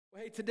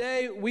Hey,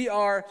 today we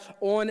are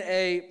on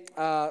a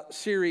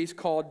series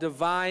called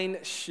Divine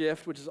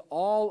Shift, which is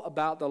all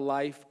about the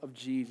life of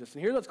Jesus.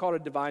 And here's what's called a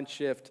divine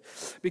shift,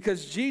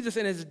 because Jesus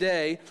in his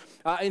day,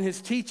 in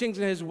his teachings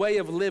and his way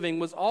of living,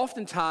 was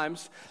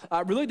oftentimes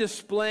really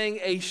displaying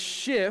a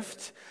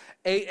shift,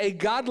 a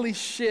godly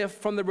shift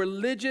from the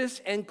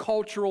religious and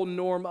cultural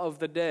norm of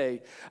the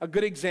day. A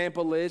good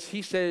example is,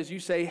 he says, you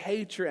say,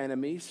 hate your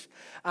enemies.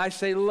 I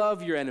say,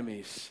 love your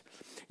enemies.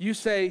 You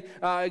say,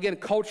 again,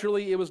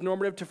 culturally, it was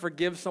normative to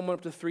forgive someone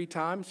up to 3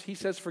 times. He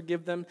says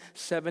forgive them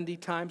 70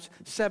 times,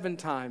 7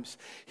 times.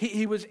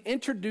 He was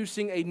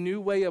introducing a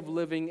new way of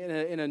living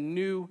in a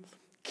new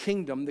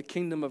kingdom, the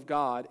kingdom of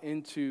God,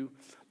 into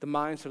the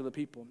mindset of the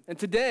people. And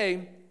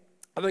today,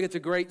 I think it's a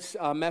great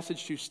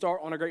message to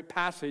start on, a great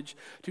passage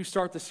to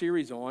start the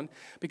series on,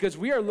 because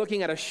we are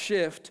looking at a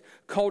shift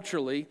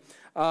culturally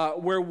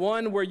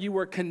where you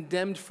were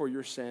condemned for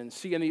your sins.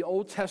 See, in the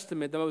Old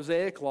Testament, the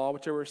Mosaic Law,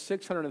 which there were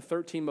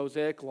 613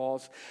 Mosaic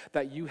laws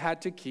that you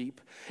had to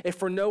keep, if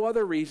for no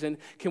other reason,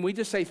 can we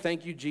just say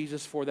thank you,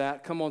 Jesus, for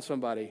that? Come on,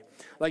 somebody.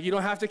 Like, you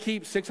don't have to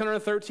keep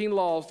 613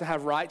 laws to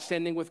have right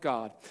standing with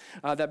God.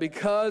 That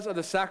because of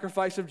the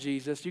sacrifice of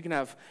Jesus,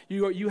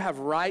 you have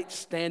right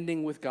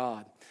standing with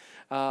God.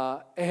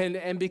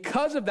 And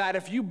because of that,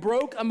 if you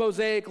broke a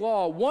Mosaic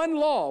law, one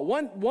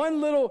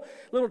little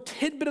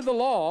tidbit of the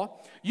law,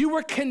 you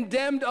were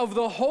condemned of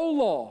the whole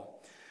law.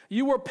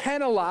 You were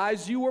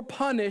penalized, you were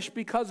punished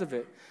because of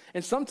it.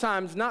 And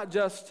sometimes not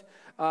just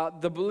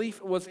the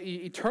belief was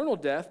eternal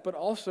death, but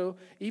also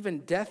even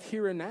death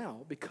here and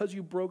now because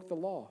you broke the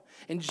law.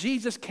 And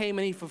Jesus came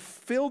and he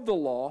fulfilled the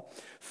law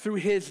through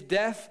his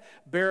death,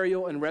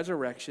 burial, and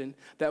resurrection,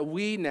 that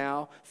we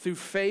now, through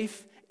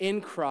faith in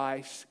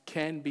Christ,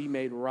 can be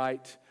made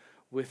right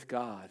with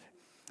God.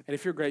 And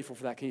if you're grateful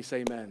for that, can you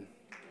say amen?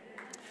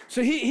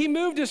 So he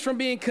moved us from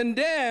being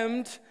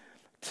condemned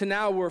to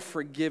now we're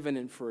forgiven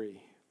and free.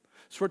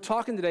 So we're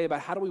talking today about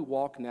how do we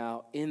walk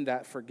now in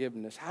that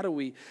forgiveness? How do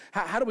we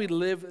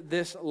live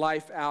this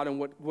life out and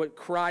what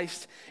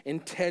Christ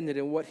intended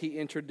and what he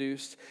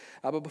introduced?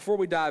 But before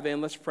we dive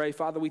in, let's pray.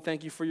 Father, we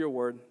thank you for your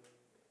word.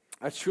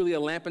 It's truly a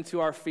lamp unto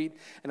our feet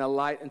and a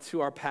light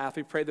unto our path.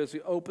 We pray that as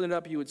we open it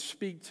up, you would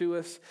speak to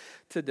us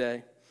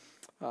today.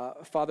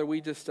 Father,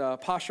 we just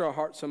posture our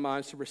hearts and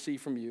minds to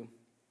receive from you.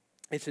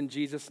 It's in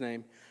Jesus'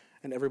 name.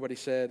 And everybody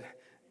said,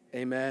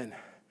 amen.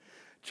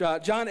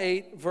 John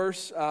 8,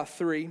 verse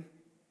 3.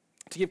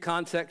 To give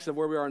context of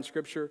where we are in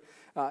Scripture,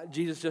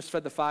 Jesus just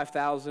fed the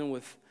 5,000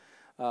 with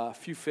a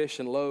few fish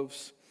and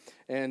loaves.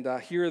 And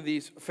here are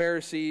these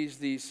Pharisees,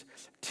 these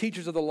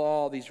teachers of the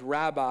law, these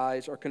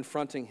rabbis are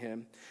confronting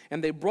him.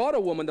 And they brought a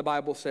woman, the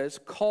Bible says,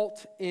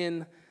 caught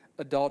in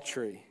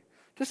adultery.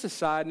 Just a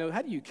side note,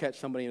 how do you catch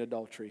somebody in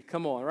adultery?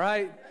 Come on,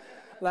 right?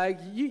 Like,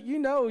 you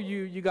know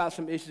you got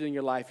some issues in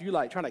your life. You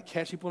like trying to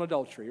catch people in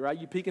adultery, right?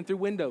 You peeking through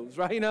windows,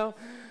 right? You know?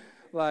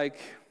 Like,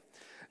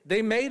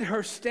 they made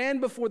her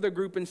stand before the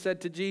group and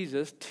said to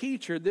Jesus,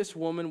 "Teacher, this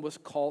woman was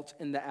caught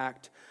in the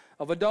act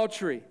of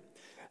adultery.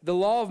 The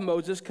law of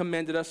Moses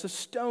commanded us to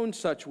stone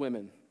such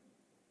women."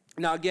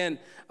 Now again,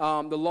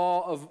 the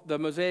law of the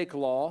Mosaic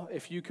law,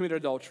 if you committed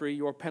adultery,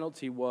 your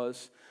penalty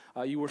was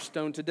you were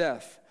stoned to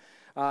death.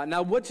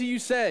 Now what do you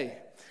say?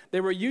 They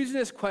were using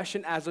this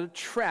question as a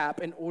trap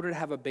in order to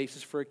have a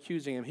basis for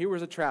accusing him. Here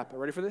was a trap.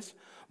 Ready for this?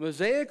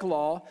 Mosaic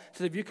law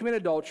says if you commit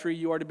adultery,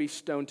 you are to be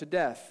stoned to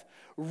death.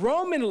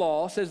 Roman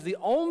law says the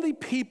only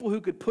people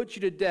who could put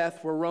you to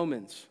death were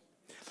Romans.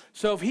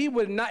 So if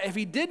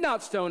he did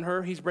not stone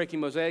her, he's breaking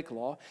Mosaic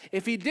law.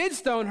 If he did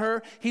stone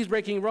her, he's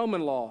breaking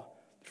Roman law.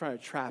 They're trying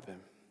to trap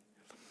him.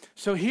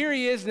 So here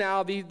he is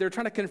now. They're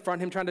trying to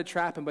confront him, trying to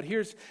trap him. But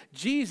here's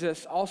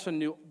Jesus also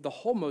knew the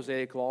whole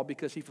Mosaic law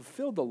because he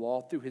fulfilled the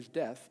law through his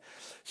death.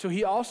 So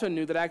he also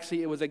knew that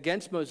actually it was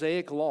against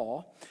Mosaic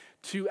law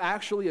to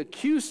actually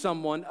accuse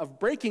someone of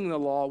breaking the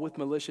law with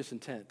malicious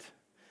intent.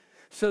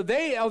 So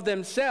they of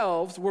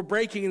themselves were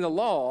breaking the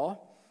law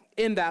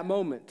in that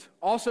moment.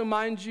 Also,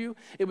 mind you,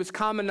 it was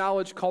common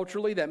knowledge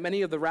culturally that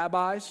many of the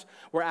rabbis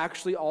were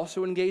actually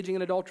also engaging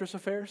in adulterous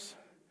affairs,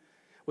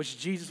 which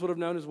Jesus would have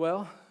known as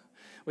well,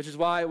 which is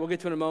why we'll get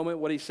to in a moment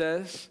what he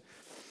says.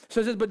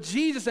 So it says, but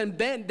Jesus then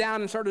bent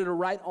down and started to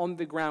write on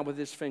the ground with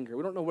his finger.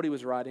 We don't know what he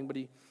was writing, but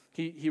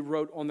he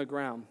wrote on the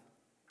ground.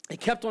 He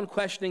kept on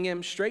questioning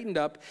him, straightened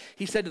up.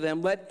 He said to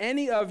them, "Let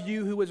any of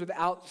you who is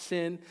without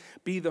sin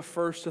be the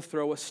first to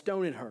throw a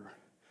stone at her,"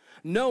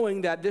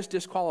 knowing that this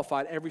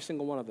disqualified every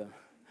single one of them.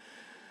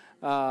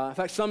 In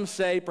fact, some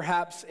say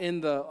perhaps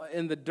in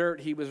the dirt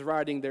he was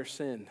writing their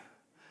sin.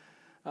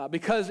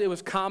 Because it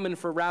was common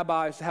for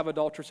rabbis to have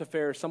adulterous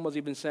affairs, some was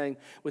even saying,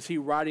 was he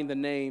writing the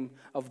name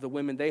of the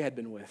women they had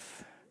been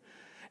with?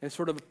 And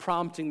sort of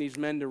prompting these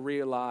men to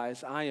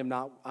realize, I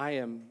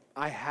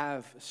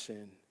have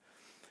sinned.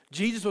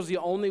 Jesus was the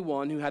only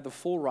one who had the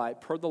full right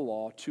per the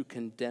law to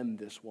condemn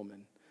this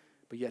woman,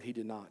 but yet he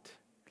did not.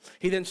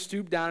 He then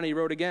stooped down and he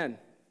wrote again.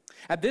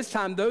 At this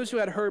time, those who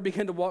had heard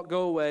began to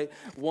go away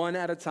one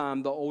at a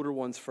time, the older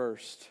ones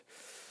first.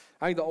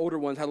 I think the older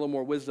ones had a little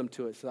more wisdom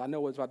to it, so I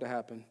know what's about to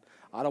happen.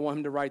 I don't want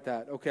him to write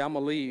that. Okay, I'm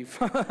going to leave.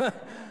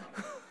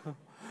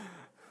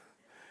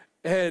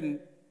 And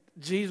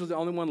Jesus was the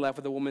only one left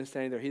with the woman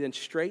standing there. He then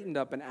straightened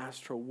up and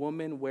asked her,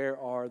 woman, where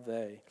are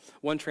they?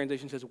 One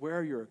translation says, where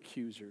are your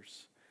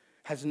accusers?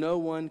 Has no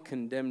one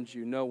condemned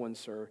you? No one,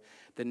 sir.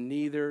 Then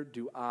neither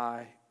do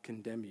I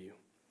condemn you.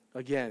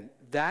 Again,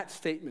 that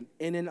statement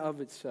in and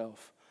of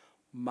itself,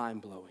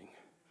 mind-blowing.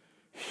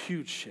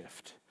 Huge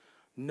shift.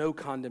 No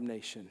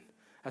condemnation.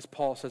 As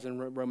Paul says in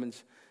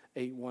Romans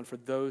 8:1, for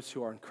those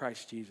who are in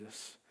Christ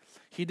Jesus.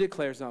 He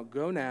declares, now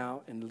go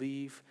now and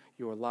leave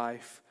your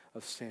life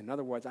of sin. In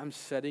other words, I'm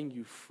setting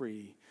you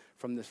free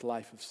from this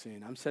life of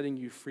sin. I'm setting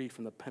you free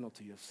from the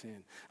penalty of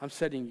sin. I'm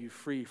setting you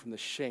free from the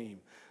shame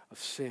of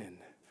sin.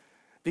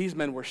 These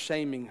men were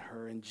shaming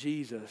her, and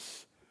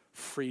Jesus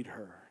freed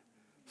her.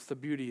 It's the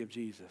beauty of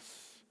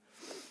Jesus.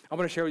 I'm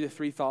going to share with you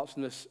 3 thoughts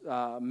in this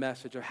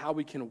message of how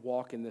we can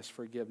walk in this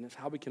forgiveness,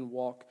 how we can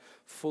walk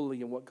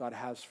fully in what God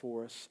has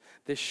for us,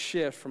 this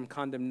shift from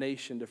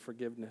condemnation to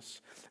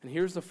forgiveness. And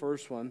here's the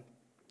first one,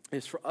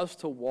 is for us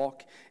to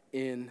walk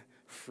in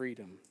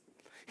freedom.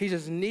 He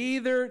says,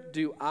 neither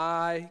do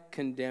I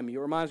condemn you.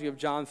 It reminds me of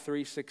John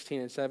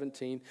 3:16 and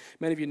 17.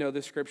 Many of you know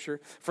this scripture.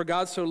 For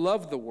God so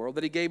loved the world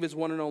that he gave his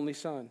one and only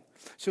son.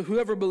 So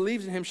whoever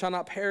believes in him shall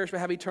not perish but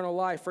have eternal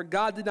life. For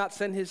God did not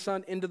send his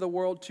son into the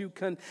world to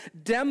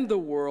condemn the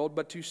world,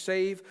 but to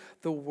save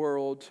the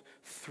world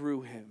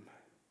through him.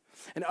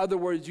 In other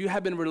words, you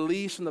have been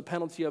released from the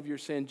penalty of your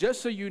sin.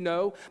 Just so you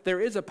know,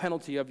 there is a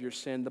penalty of your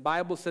sin. The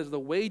Bible says the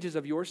wages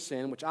of your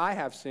sin, which I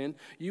have sinned,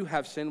 you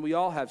have sinned, we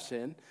all have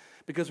sinned,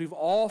 because we've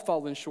all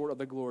fallen short of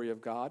the glory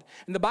of God.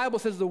 And the Bible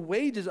says the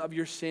wages of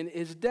your sin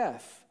is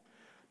death.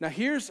 Now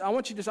I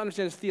want you to just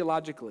understand this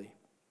theologically.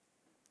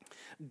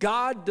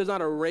 God does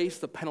not erase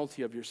the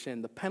penalty of your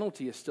sin. The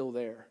penalty is still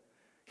there.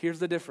 Here's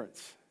the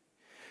difference.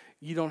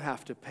 You don't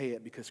have to pay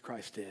it because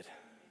Christ did.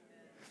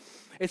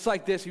 It's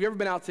like this. Have you ever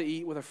been out to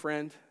eat with a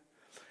friend,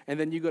 and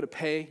then you go to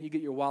pay, you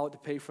get your wallet to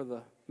pay for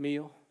the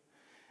meal,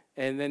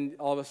 and then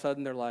all of a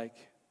sudden they're like,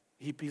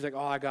 he's like, oh,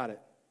 I got it.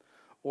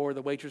 Or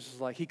the waitress is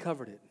like, he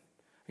covered it.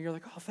 And you're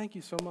like, oh, thank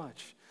you so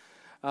much.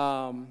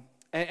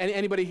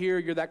 Anybody here,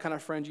 you're that kind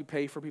of friend, you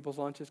pay for people's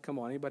lunches? Come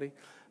on, anybody?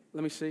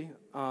 Let me see.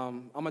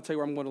 I'm going to tell you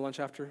where I'm going to lunch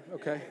after,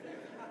 okay?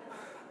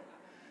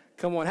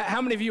 Come on.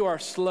 How many of you are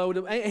slow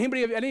to,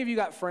 any of you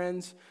got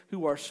friends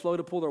who are slow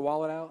to pull their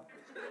wallet out?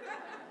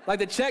 Like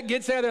the check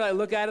gets there, they're like,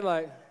 look at it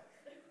like,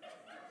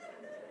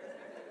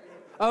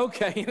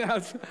 okay.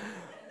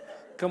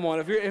 Come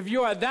on. If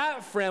you are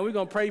that friend, we're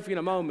going to pray for you in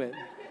a moment,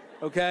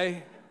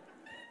 okay?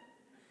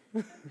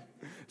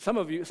 Some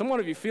one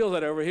of you feels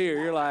that over here.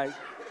 You're like,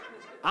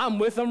 I'm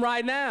with them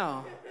right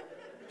now.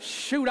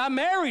 Shoot, I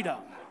married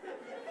them.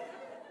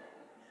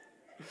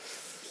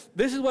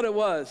 This is what it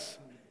was.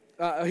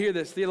 Hear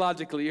this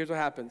theologically. Here's what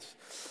happens.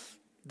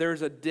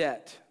 There's a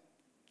debt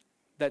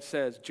that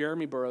says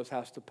Jeremy Burroughs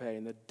has to pay,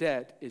 and the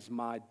debt is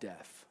my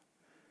death.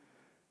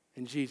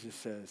 And Jesus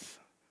says,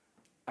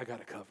 I got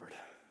it covered.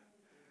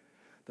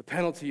 The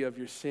penalty of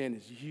your sin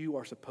is you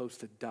are supposed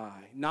to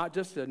die. Not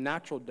just a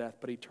natural death,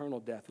 but eternal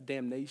death,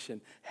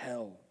 damnation,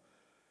 hell.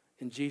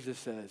 And Jesus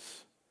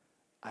says,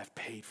 I've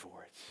paid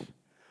for it.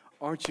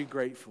 Aren't you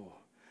grateful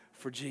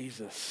for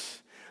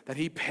Jesus? That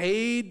he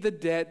paid the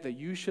debt that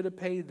you should have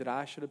paid, that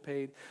I should have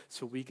paid,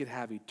 so we could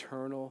have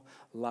eternal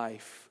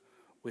life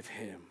with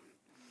him.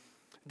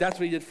 That's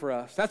what he did for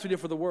us. That's what he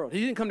did for the world. He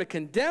didn't come to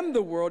condemn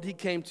the world. He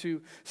came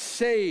to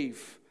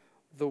save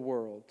the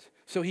world.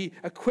 So he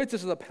acquits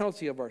us of the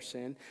penalty of our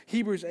sin.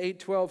 Hebrews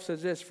 8:12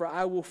 says this, for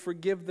I will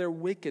forgive their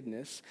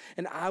wickedness,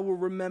 and I will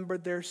remember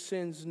their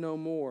sins no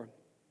more.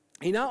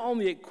 He not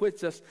only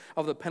acquits us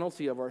of the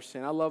penalty of our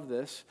sin, I love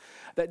this,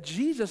 that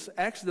Jesus,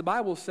 actually the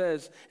Bible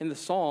says in the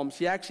Psalms,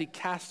 he actually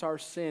casts our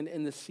sin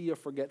in the sea of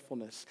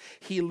forgetfulness.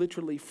 He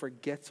literally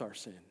forgets our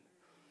sin.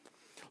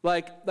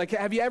 Like,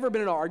 have you ever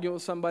been in an argument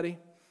with somebody,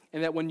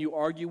 and that when you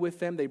argue with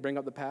them, they bring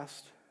up the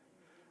past,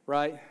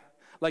 right?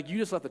 Like you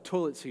just left the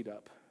toilet seat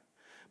up,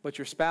 but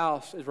your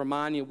spouse is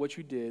reminding you of what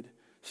you did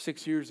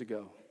 6 years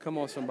ago. Come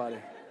on, somebody,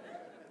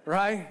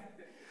 right?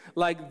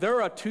 Like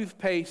they're a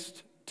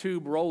toothpaste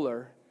tube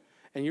roller,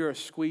 and you're a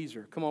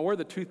squeezer. Come on, where are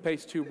the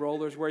toothpaste tube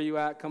rollers? Where are you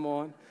at? Come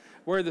on.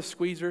 Where are the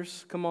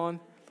squeezers? Come on.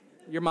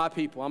 You're my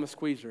people. I'm a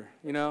squeezer,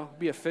 you know?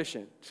 Be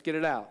efficient. Just get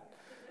it out.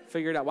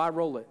 Figure it out. Why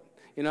roll it,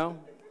 you know?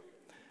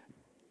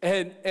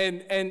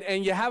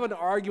 And you have an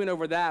argument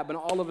over that, but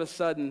all of a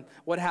sudden,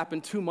 what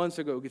happened 2 months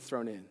ago gets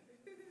thrown in.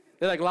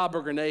 They're like lob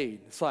a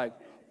grenade. It's like,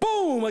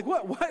 boom, like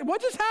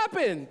what just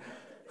happened?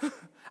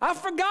 I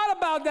forgot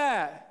about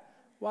that.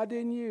 Why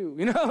didn't you?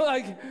 You know,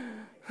 like,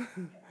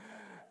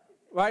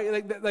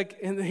 right? Like,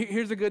 and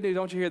here's the good news.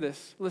 Don't you hear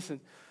this? Listen,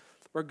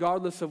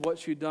 regardless of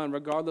what you've done,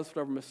 regardless of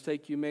whatever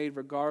mistake you made,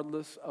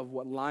 regardless of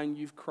what line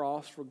you've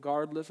crossed,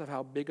 regardless of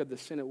how big of the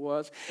sin it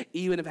was,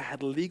 even if it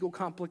had legal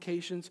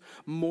complications,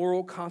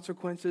 moral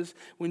consequences,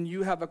 when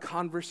you have a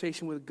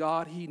conversation with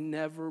God, he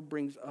never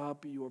brings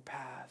up your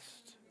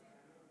past.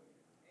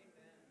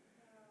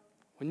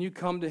 When you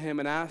come to him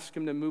and ask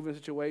him to move in a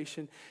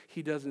situation,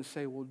 he doesn't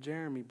say, well,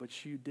 Jeremy,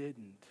 but you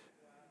didn't.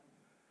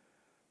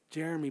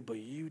 Jeremy, but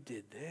you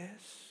did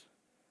this.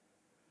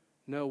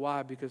 No,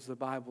 why? Because the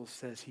Bible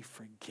says he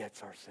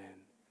forgets our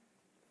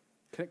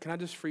sin. Can I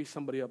just free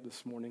somebody up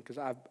this morning? Because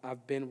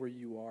I've been where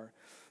you are.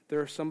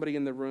 There's somebody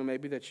in the room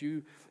maybe that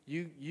you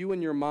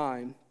in your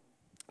mind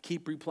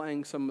keep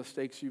replaying some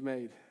mistakes you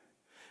made.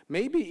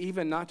 Maybe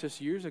even not just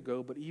years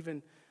ago, but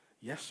even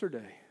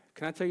yesterday.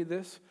 Can I tell you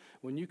this?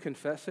 When you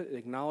confess it,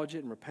 acknowledge it,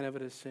 and repent of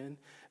it as sin,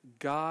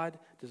 God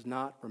does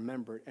not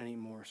remember it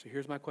anymore. So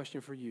here's my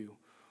question for you.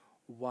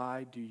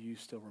 Why do you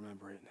still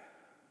remember it?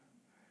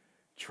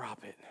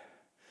 Drop it.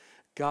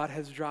 God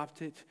has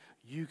dropped it.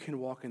 You can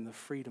walk in the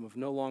freedom of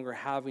no longer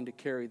having to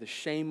carry the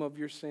shame of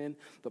your sin,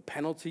 the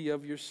penalty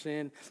of your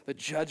sin, the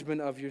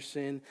judgment of your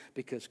sin,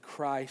 because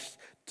Christ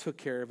took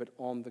care of it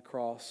on the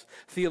cross.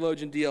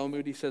 Theologian D.L.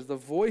 Moody says, the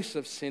voice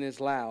of sin is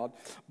loud,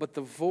 but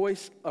the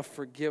voice of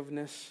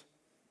forgiveness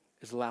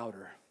is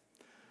louder.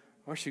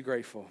 Aren't you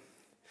grateful?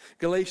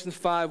 Galatians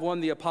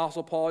 5:1, the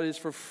Apostle Paul, it is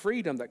for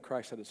freedom that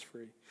Christ set us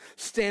free.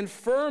 Stand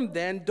firm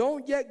then,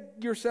 don't yet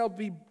yourself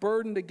be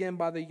burdened again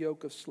by the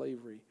yoke of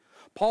slavery.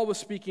 Paul was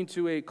speaking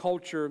to a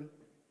culture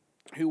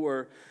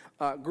who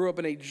grew up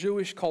in a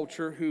Jewish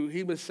culture who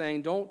he was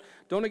saying, don't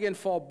again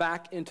fall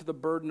back into the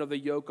burden of the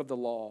yoke of the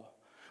law,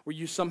 where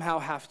you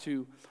somehow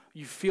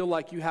you feel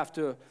like you have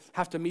to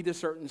meet a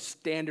certain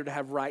standard to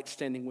have right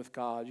standing with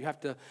God. You have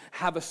to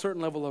have a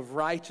certain level of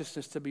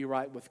righteousness to be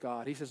right with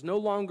God. He says, no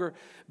longer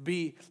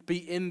be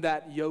in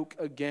that yoke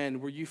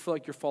again, where you feel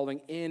like you're falling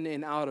in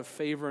and out of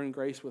favor and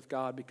grace with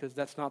God, because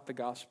that's not the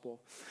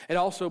gospel. It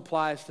also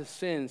applies to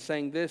sin,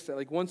 saying this, that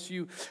like once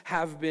you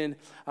have been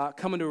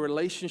come into a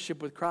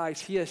relationship with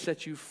Christ, he has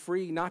set you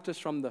free, not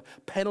just from the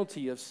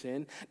penalty of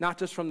sin, not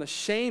just from the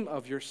shame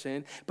of your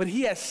sin, but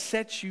he has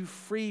set you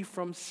free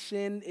from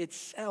sin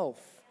itself.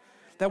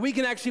 That we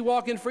can actually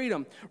walk in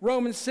freedom.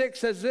 Romans 6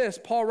 says this,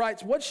 Paul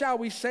writes, what shall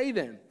we say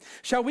then?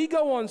 Shall we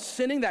go on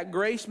sinning that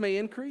grace may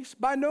increase?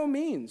 By no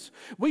means.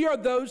 We are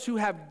those who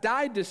have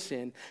died to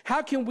sin.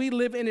 How can we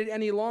live in it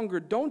any longer?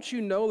 Don't you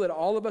know that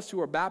all of us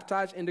who are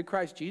baptized into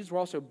Christ Jesus were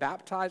also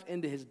baptized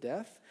into his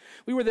death?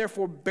 We were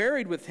therefore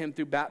buried with him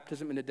through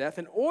baptism into death,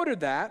 in order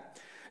that,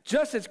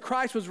 just as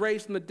Christ was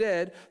raised from the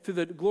dead through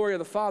the glory of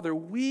the Father,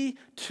 we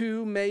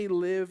too may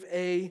live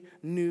a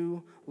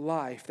new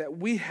life. That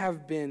we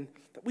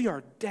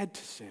are dead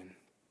to sin.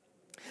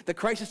 That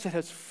Christ has set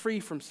us free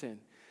from sin.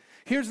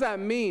 Here's what that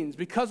means.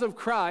 Because of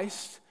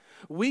Christ,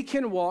 we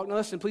can walk. Now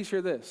listen, please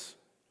hear this.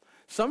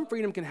 Some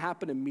freedom can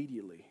happen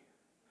immediately.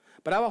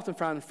 But I've often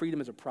found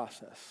freedom as a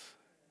process.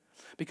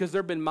 Because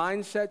there have been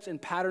mindsets and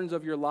patterns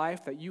of your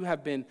life that you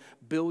have been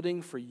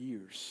building for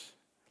years.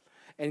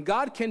 And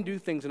God can do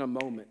things in a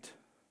moment,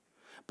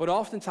 but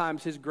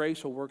oftentimes his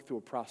grace will work through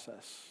a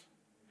process.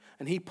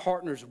 And he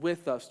partners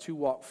with us to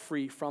walk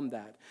free from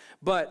that.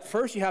 But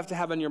first you have to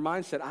have in your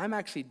mindset, I'm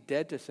actually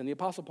dead to sin. The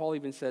Apostle Paul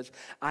even says,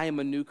 I am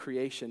a new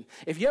creation.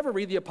 If you ever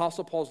read the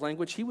Apostle Paul's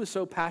language, he was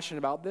so passionate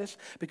about this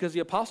because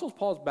the Apostle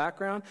Paul's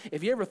background,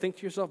 if you ever think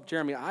to yourself,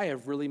 Jeremy, I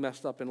have really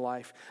messed up in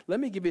life.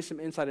 Let me give you some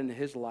insight into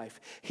his life.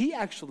 He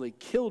actually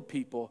killed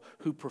people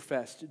who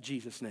professed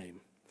Jesus' name.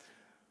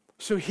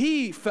 So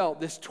he felt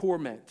this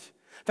torment.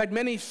 In fact,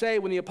 many say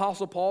when the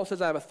Apostle Paul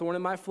says, I have a thorn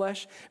in my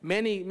flesh,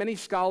 many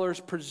scholars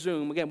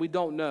presume, again, we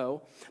don't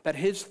know, that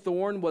his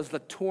thorn was the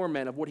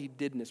torment of what he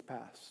did in his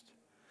past.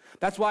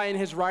 That's why in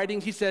his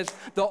writings he says,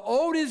 the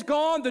old is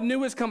gone, the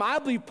new has come. I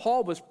believe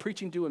Paul was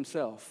preaching to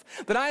himself,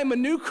 that I am a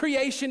new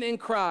creation in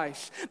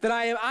Christ, that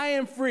I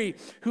am free,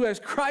 who as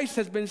Christ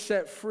has been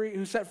set free,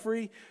 who set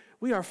free,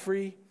 we are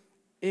free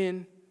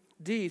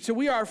indeed. So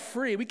we are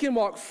free. We can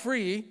walk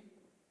free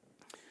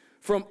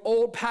from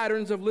old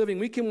patterns of living.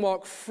 We can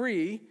walk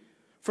free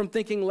from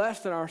thinking less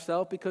than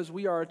ourselves because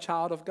we are a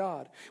child of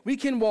God. We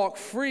can walk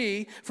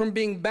free from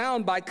being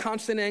bound by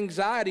constant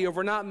anxiety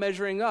over not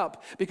measuring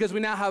up because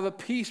we now have a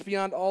peace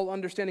beyond all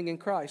understanding in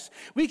Christ.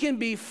 We can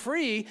be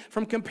free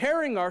from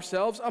comparing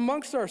ourselves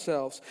amongst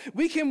ourselves.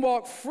 We can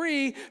walk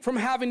free from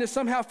having to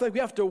somehow feel like we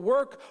have to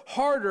work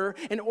harder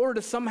in order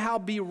to somehow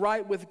be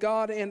right with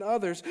God and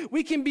others.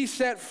 We can be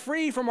set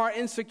free from our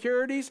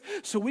insecurities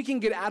so we can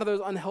get out of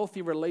those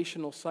unhealthy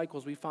relational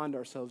cycles we find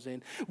ourselves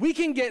in. We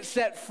can get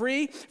set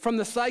free from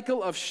the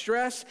cycle of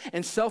stress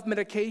and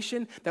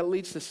self-medication that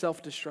leads to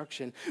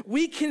self-destruction.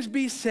 We can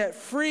be set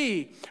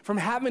free from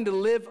having to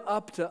live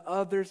up to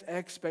others'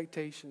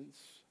 expectations.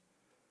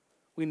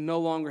 We no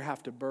longer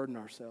have to burden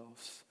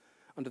ourselves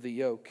under the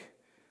yoke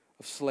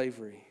of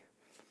slavery.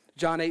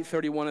 John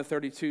 8:31 and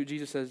 32,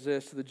 Jesus says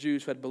this to the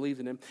Jews who had believed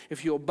in him,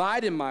 if you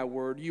abide in my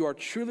word, you are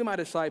truly my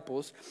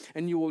disciples,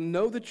 and you will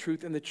know the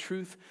truth, and the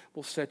truth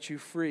will set you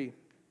free.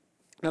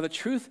 Now, the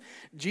truth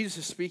Jesus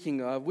is speaking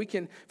of, if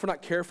we're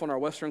not careful in our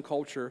Western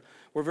culture,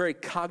 we're very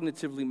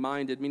cognitively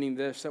minded, meaning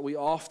this, that we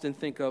often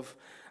think of,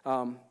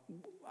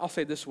 I'll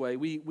say it this way,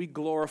 we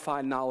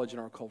glorify knowledge in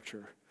our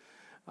culture,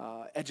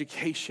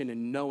 education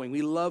and knowing.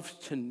 We love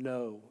to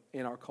know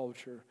in our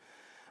culture.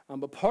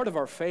 But part of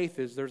our faith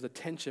is there's a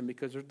tension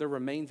because there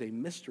remains a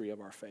mystery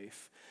of our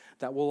faith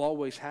that we'll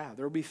always have.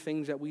 There will be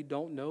things that we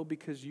don't know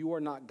because you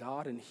are not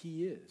God and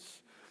he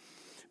is.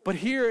 But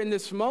here in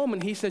this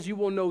moment, he says you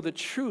will know the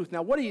truth.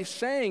 Now, what he's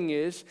saying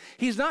is,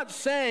 he's not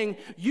saying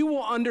you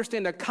will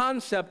understand a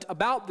concept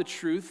about the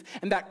truth,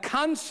 and that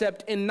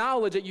concept and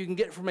knowledge that you can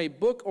get from a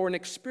book or an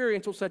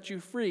experience will set you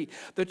free.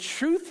 The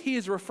truth he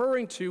is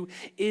referring to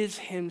is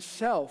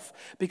himself,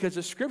 because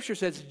the scripture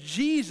says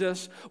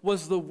Jesus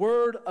was the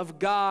Word of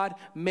God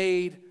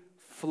made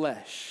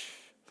flesh.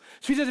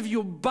 So he says, if you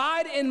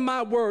abide in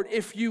my word,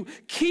 if you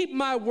keep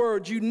my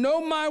word, you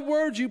know my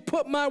word, you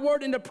put my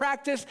word into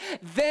practice,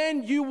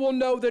 then you will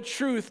know the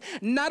truth.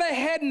 Not a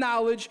head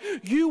knowledge,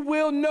 you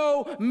will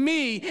know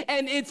me,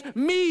 and it's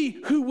me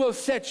who will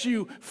set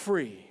you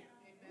free.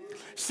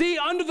 See,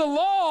 under the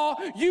law,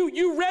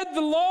 you read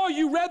the law,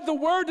 you read the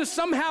word to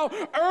somehow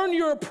earn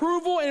your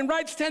approval and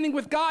right standing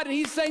with God. And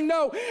he's saying,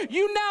 no,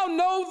 you now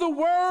know the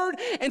word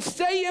and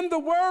stay in the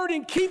word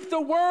and keep the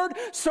word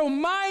so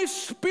my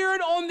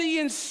spirit on the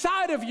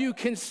inside of you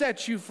can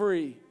set you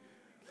free.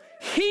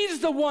 He's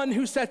the one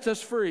who sets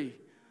us free.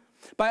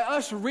 By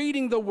us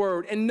reading the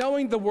word and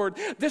knowing the word.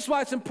 This is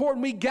why it's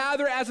important we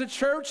gather as a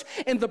church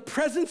in the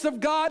presence of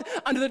God,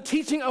 under the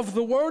teaching of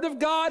the word of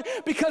God,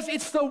 because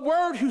it's the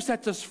word who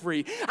sets us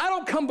free. I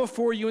don't come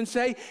before you and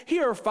say,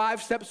 here are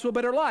 5 steps to a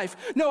better life.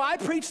 No, I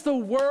preach the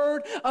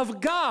word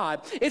of God.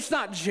 It's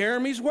not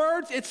Jeremy's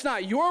words. It's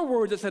not your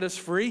words that set us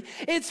free.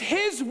 It's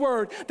his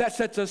word that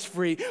sets us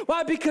free.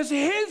 Why? Because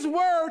his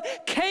word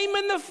came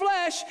in the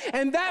flesh,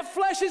 and that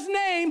flesh's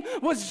name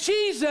was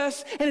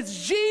Jesus, and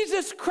it's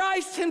Jesus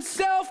Christ himself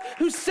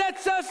who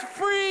sets us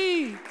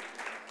free.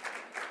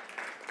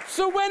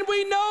 So when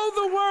we know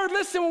the word,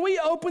 listen, when we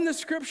open the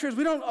scriptures,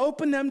 we don't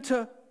open them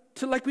to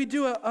like we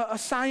do a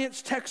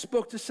science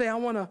textbook to say, I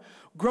want to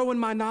grow in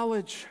my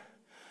knowledge.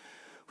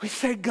 We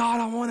say, God,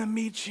 I want to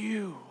meet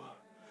you.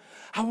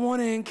 I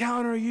want to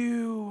encounter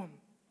you.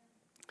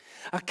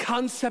 A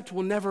concept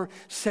will never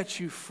set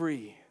you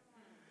free.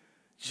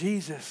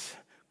 Jesus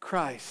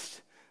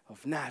Christ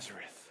of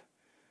Nazareth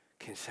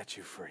can set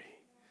you free.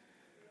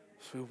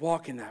 So we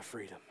walk in that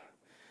freedom.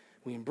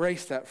 We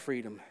embrace that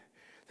freedom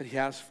that he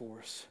has for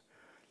us.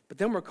 But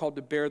then we're called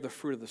to bear the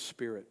fruit of the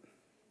Spirit.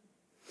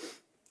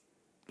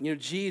 You know,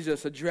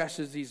 Jesus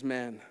addresses these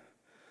men.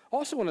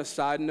 Also on a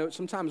side note,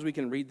 sometimes we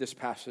can read this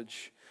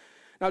passage.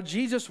 Now,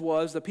 Jesus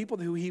was, the people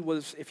who he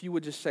was, if you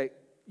would just say,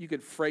 you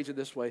could phrase it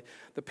this way,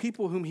 the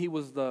people whom he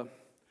was the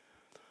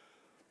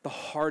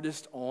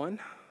hardest on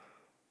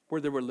were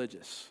the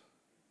religious.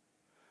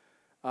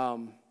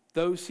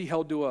 Those he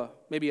held to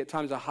maybe at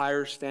times a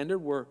higher standard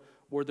were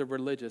the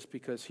religious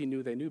because he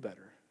knew they knew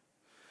better.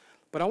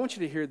 But I want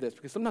you to hear this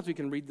because sometimes we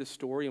can read this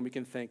story and we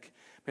can think,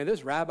 man,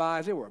 those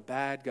rabbis, they were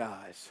bad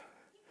guys.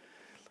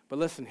 But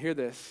listen, hear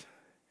this.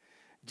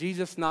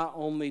 Jesus not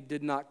only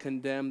did not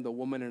condemn the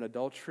woman in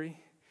adultery,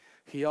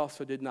 he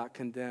also did not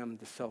condemn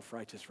the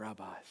self-righteous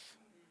rabbis.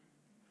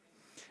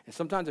 And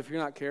sometimes if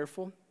you're not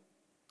careful,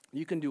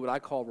 you can do what I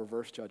call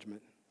reverse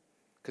judgment.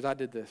 Because I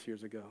did this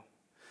years ago.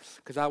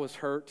 Because I was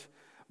hurt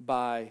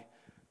by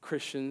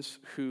Christians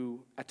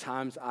who at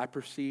times I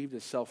perceived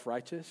as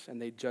self-righteous,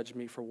 and they judged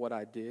me for what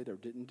I did or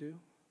didn't do.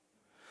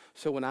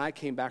 So when I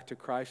came back to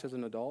Christ as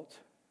an adult,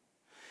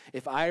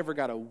 if I ever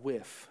got a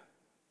whiff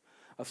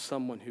of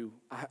someone who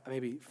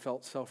maybe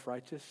felt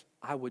self-righteous,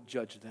 I would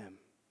judge them.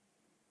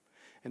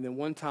 And then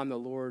one time the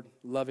Lord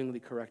lovingly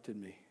corrected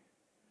me.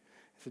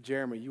 He said,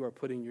 Jeremy, you are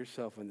putting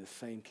yourself in the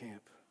same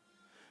camp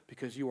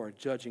because you are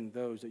judging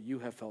those that you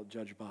have felt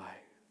judged by.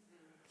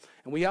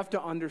 And we have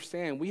to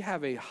understand, we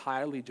have a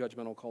highly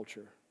judgmental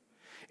culture.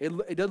 It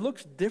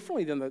looks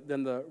differently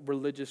than the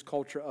religious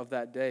culture of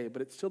that day,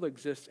 but it still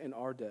exists in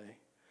our day.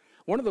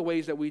 One of the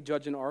ways that we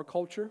judge in our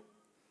culture,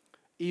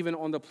 even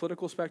on the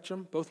political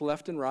spectrum, both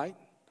left and right,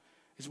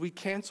 is we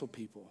cancel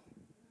people.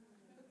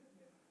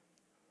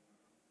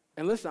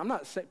 And listen, I'm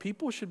not saying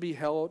people should be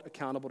held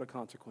accountable to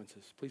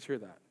consequences. Please hear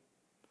that.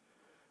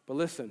 But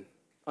listen,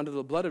 under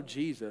the blood of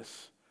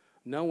Jesus,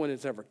 no one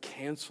is ever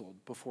canceled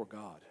before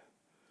God.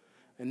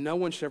 And no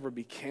one should ever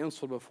be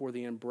canceled before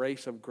the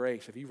embrace of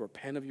grace. If you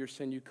repent of your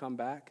sin, you come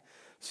back.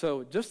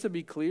 So just to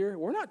be clear,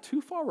 we're not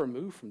too far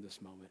removed from this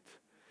moment.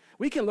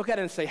 We can look at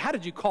it and say, how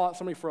did you call out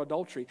somebody for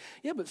adultery?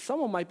 Yeah, but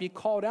someone might be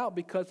called out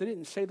because they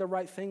didn't say the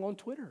right thing on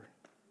Twitter.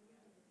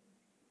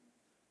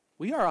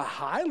 We are a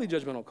highly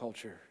judgmental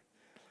culture.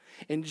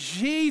 And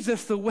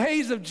Jesus, the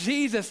ways of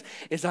Jesus,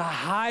 is a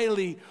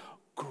highly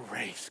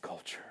grace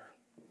culture.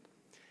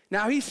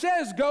 Now, he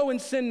says, go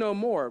and sin no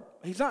more.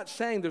 He's not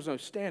saying there's no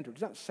standard.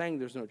 He's not saying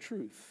there's no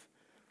truth.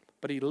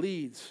 But he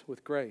leads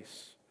with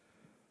grace.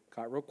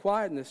 Got real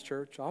quiet in this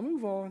church. I'll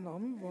move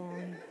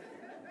on.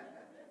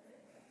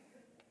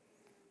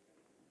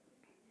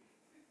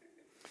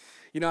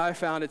 You know, I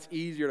found it's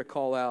easier to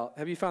call out.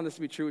 Have you found this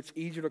to be true? It's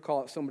easier to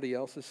call out somebody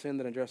else's sin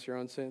than address your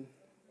own sin.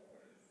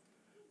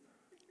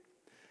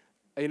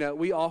 You know,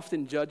 we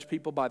often judge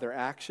people by their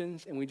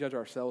actions, and we judge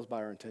ourselves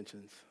by our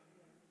intentions.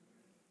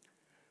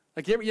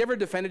 Like, you ever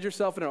defended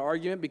yourself in an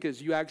argument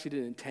because you actually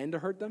didn't intend to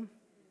hurt them,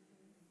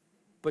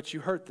 but you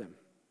hurt them?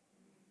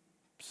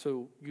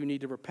 So you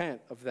need to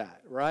repent of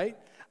that, right?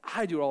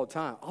 I do it all the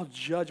time. I'll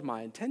judge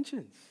my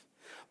intentions,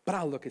 but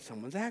I'll look at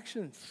someone's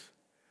actions.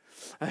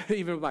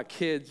 Even with my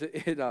kids,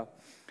 I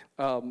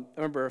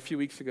remember a few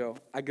weeks ago,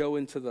 I go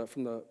into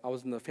I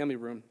was in the family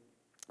room,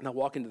 and I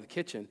walk into the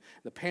kitchen,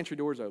 and the pantry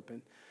door's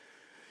open,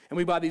 and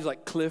we buy these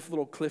like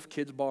little Cliff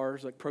Kids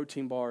bars, like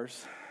protein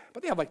bars,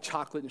 but they have like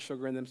chocolate and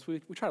sugar in them, so we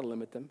try to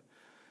limit them.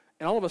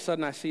 And all of a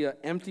sudden, I see an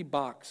empty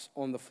box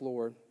on the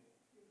floor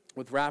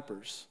with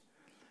wrappers.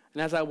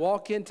 And as I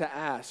walk in to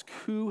ask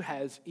who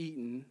has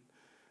eaten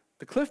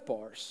the Cliff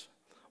bars,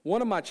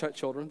 one of my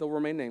children, they'll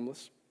remain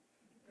nameless,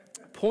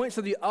 points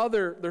to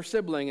their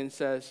sibling and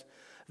says,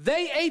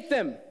 "They ate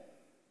them."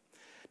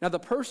 Now, the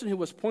person who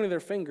was pointing their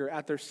finger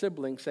at their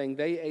sibling saying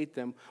they ate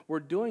them were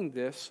doing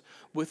this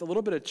with a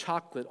little bit of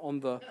chocolate on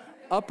the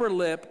upper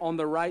lip on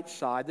the right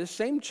side, this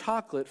same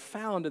chocolate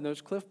found in those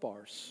Cliff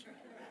bars.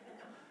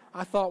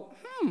 I thought,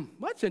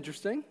 that's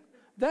interesting.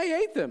 They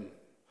ate them,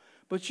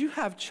 but you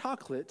have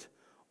chocolate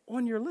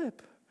on your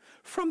lip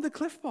from the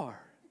Cliff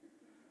bar.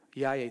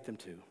 Yeah, I ate them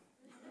too.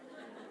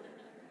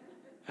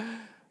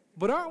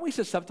 But aren't we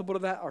susceptible to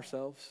that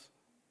ourselves?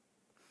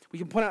 We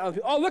can point out other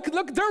people, oh, look,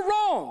 they're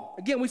wrong.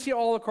 Again, we see it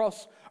all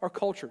across our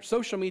culture,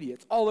 social media,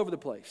 it's all over the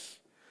place.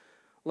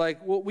 Like,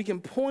 well, we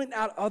can point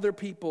out other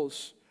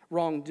people's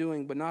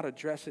wrongdoing, but not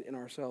address it in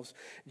ourselves.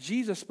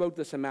 Jesus spoke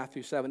this in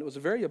Matthew 7. It was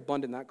very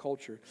abundant in that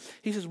culture.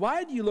 He says,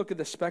 why do you look at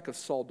the speck of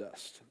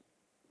sawdust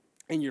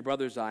in your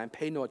brother's eye and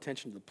pay no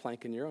attention to the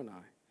plank in your own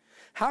eye?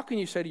 How can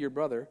you say to your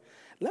brother,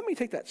 let me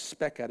take that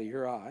speck out of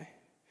your eye,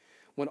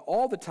 when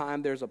all the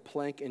time there's a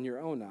plank in your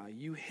own eye?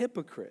 You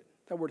hypocrite.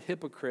 That word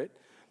hypocrite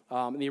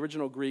in the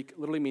original Greek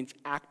literally means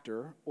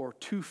actor or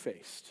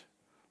two-faced.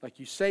 Like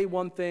you say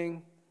one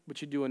thing,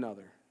 but you do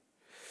another.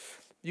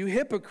 You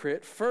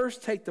hypocrite,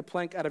 first take the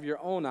plank out of your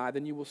own eye,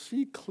 then you will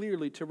see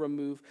clearly to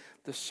remove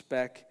the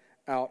speck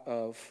out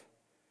of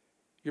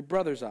your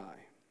brother's eye.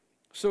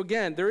 So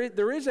again,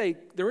 there is a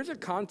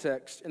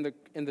context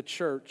in the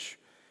church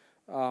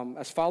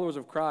as followers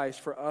of Christ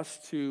for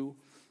us to,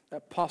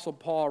 Apostle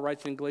Paul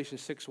writes in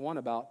Galatians 6:1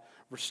 about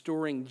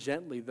restoring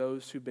gently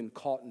those who've been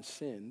caught in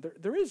sin.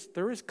 There is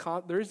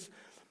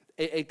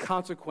a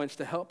consequence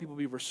to help people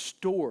be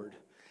restored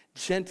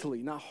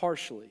gently, not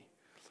harshly.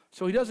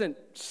 So he doesn't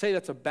say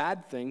that's a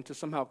bad thing to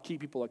somehow keep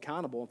people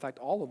accountable. In fact,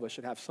 all of us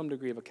should have some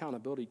degree of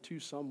accountability to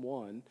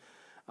someone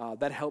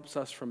that helps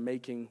us from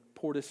making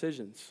poor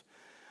decisions.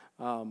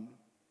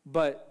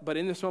 But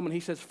in this moment, he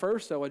says,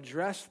 first, though,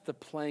 address the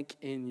plank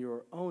in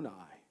your own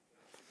eye.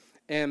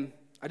 And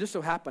I just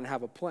so happen to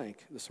have a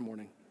plank this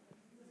morning.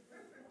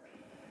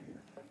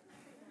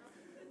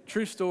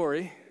 True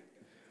story,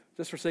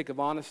 just for sake of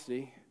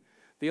honesty,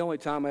 the only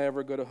time I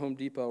ever go to Home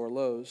Depot or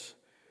Lowe's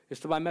is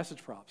to buy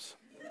message props.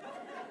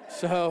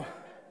 So,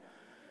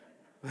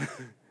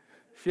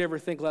 if you ever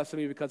think less of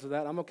me because of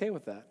that, I'm okay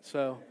with that.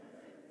 So,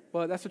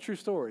 well, that's a true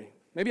story.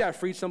 Maybe I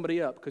freed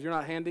somebody up because you're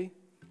not handy.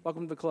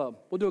 Welcome to the club.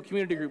 We'll do a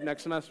community group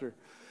next semester.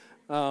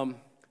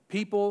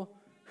 People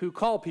who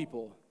call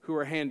people who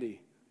are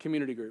handy,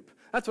 community group.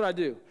 That's what I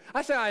do.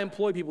 I say I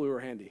employ people who are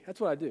handy.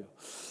 That's what I do.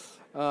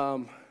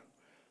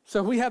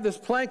 So we have this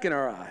plank in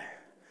our eye.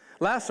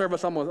 Last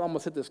service, I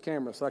almost hit this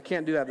camera, so I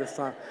can't do that this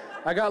time.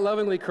 I got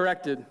lovingly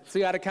corrected.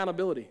 See, I had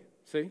accountability.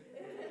 See?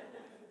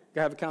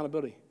 Gotta have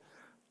accountability.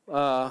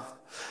 So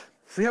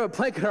we have a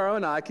plank in our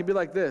own eye. It can be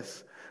like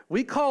this.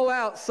 We call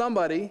out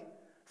somebody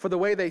for the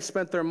way they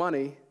spent their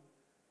money,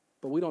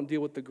 but we don't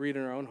deal with the greed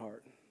in our own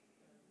heart.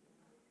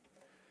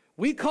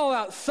 We call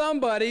out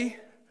somebody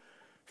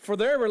for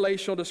their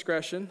relational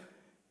discretion,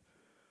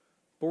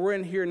 but we're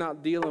in here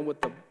not dealing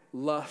with the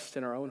lust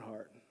in our own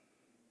heart.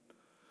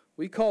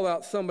 We call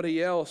out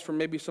somebody else for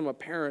maybe some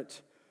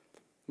apparent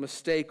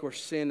mistake or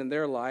sin in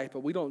their life,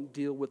 but we don't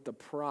deal with the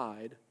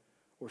pride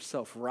or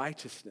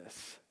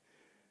self-righteousness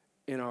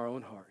in our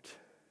own heart.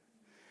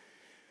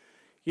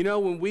 You know,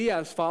 when we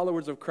as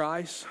followers of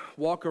Christ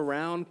walk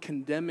around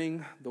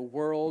condemning the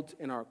world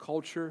in our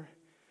culture,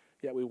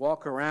 yet we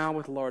walk around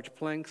with large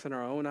planks in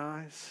our own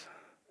eyes,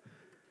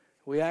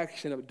 we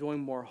actually end up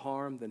doing more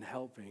harm than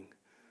helping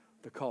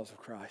the cause of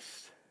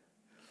Christ.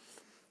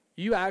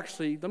 You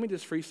actually, let me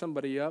just free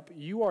somebody up.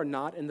 You are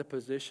not in the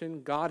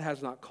position, God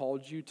has not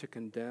called you to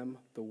condemn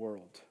the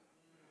world.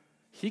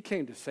 He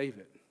came to save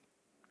it.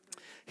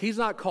 He's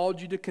not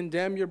called you to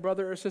condemn your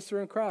brother or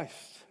sister in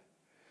Christ.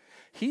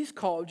 He's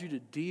called you to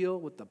deal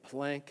with the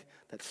plank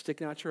that's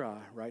sticking out your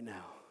eye right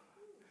now.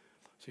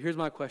 So here's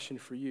my question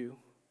for you.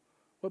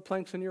 What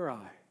plank's in your eye?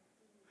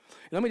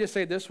 And let me just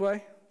say it this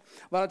way.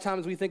 A lot of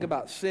times we think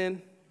about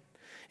sin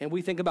and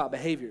we think about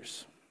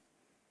behaviors.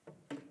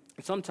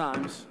 And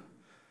sometimes,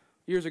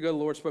 years ago, the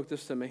Lord spoke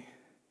this to me,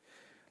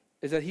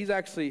 is that he's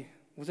actually,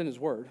 was in his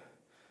word,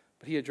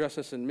 but he addressed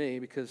this in me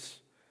because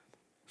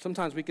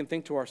sometimes we can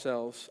think to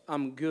ourselves,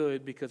 I'm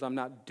good because I'm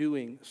not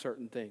doing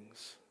certain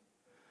things.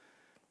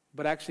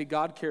 But actually,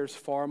 God cares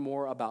far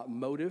more about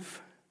motive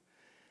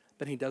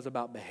than he does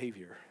about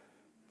behavior.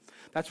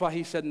 That's why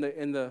he said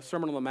in the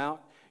Sermon on the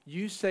Mount,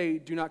 you say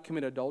do not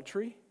commit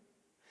adultery.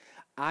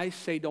 I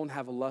say don't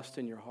have lust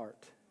in your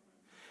heart.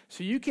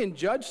 So you can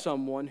judge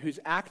someone who's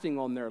acting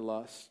on their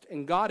lust,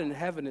 and God in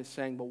heaven is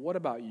saying, but what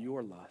about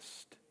your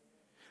lust?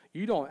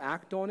 You don't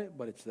act on it,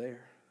 but it's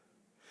there.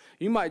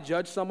 You might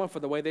judge someone for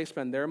the way they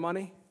spend their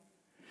money,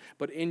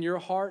 but in your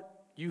heart,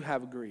 you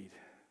have greed.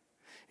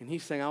 And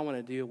he's saying, I want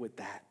to deal with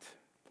that.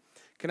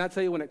 Can I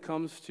tell you, when it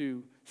comes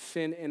to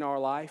sin in our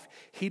life,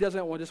 he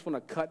doesn't just want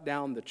to cut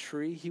down the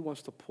tree. He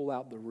wants to pull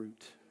out the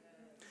root.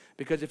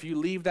 Because if you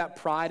leave that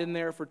pride in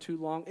there for too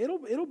long,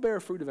 it'll bear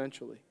fruit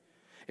eventually.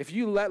 If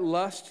you let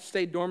lust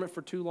stay dormant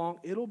for too long,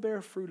 it'll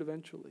bear fruit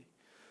eventually.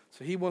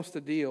 So he wants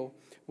to deal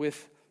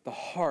with the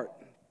heart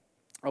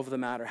of the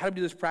matter. How do we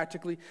do this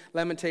practically?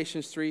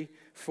 Lamentations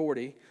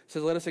 3:40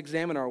 says, let us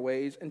examine our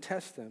ways and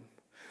test them.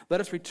 Let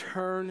us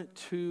return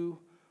to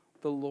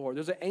the Lord.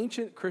 There's an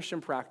ancient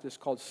Christian practice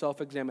called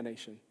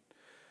self-examination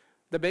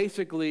that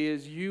basically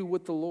is you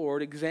with the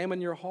Lord,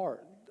 examine your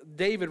heart.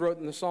 David wrote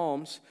in the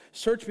Psalms,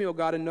 search me, O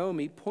God, and know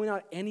me. Point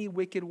out any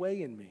wicked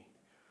way in me.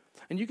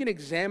 And you can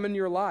examine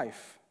your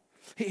life.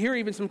 Here are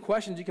even some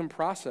questions you can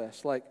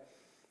process, like,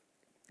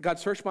 God,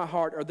 search my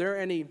heart. Are there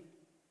any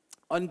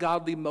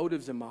ungodly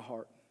motives in my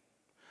heart?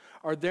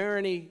 Are there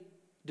any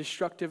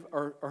destructive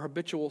or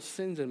habitual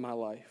sins in my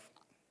life?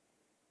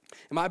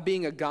 Am I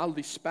being a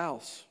godly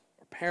spouse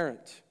or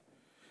parent?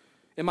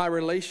 In my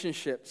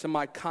relationships, am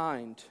I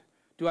kind?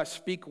 Do I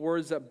speak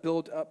words that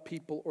build up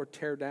people or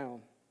tear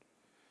down?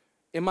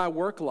 In my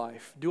work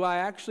life, do I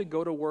actually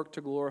go to work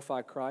to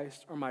glorify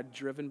Christ, or am I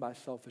driven by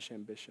selfish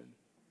ambition?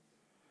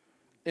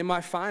 In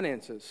my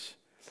finances,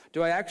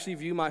 do I actually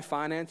view my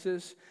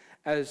finances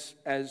as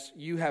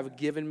you have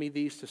given me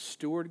these to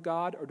steward,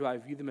 God, or do I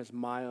view them as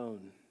my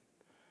own?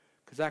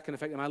 Because that can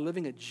affect, am I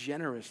living a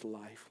generous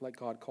life like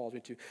God calls me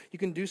to? You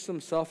can do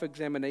some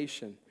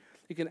self-examination.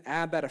 You can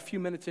add that a few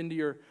minutes into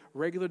your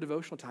regular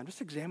devotional time.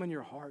 Just examine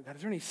your heart. God,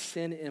 is there any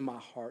sin in my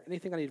heart?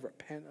 Anything I need to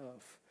repent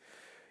of?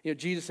 You know,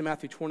 Jesus in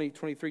Matthew 20,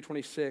 23,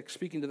 26,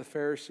 speaking to the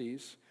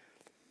Pharisees,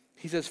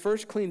 he says,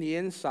 first clean the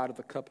inside of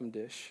the cup and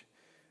dish,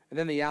 and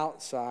then the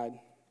outside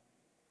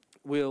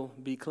will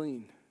be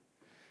clean.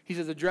 He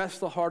says, address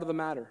the heart of the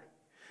matter.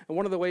 And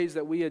one of the ways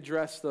that we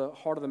address the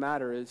heart of the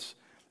matter is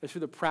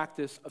through the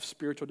practice of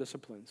spiritual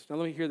disciplines. Now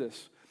let me hear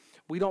this.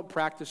 We don't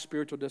practice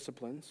spiritual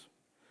disciplines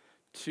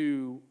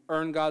to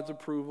earn God's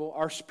approval.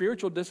 Our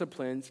spiritual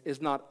disciplines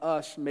is not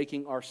us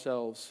making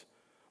ourselves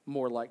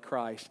more like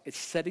Christ. It's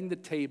setting the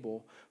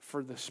table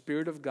for the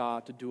Spirit of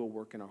God to do a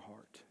work in our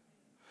heart.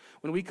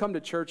 When we come to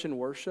church and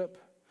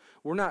worship,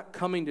 we're not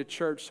coming to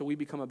church so we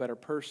become a better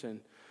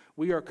person.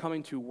 We are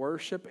coming to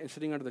worship and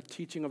sitting under the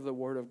teaching of the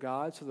Word of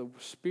God so the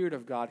Spirit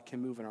of God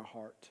can move in our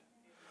heart.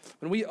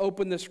 When we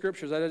open the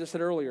Scriptures, as I just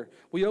said earlier,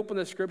 we open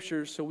the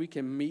Scriptures so we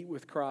can meet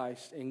with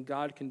Christ and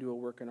God can do a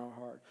work in our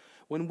heart.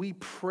 When we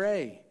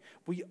pray,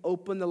 we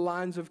open the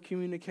lines of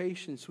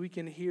communication so we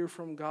can hear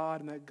from God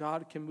and that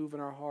God can move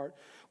in our heart.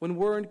 When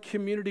we're in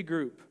community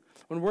group,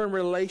 when we're in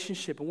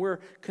relationship and we're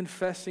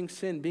confessing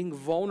sin, being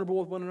vulnerable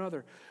with one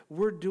another,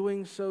 we're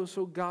doing so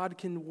God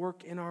can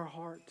work in our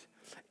heart.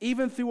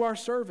 Even through our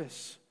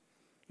service.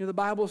 You know, the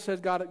Bible says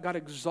God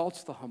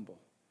exalts the humble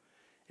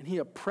and he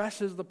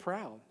oppresses the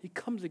proud. He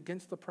comes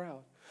against the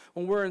proud.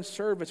 When we're in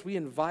service, we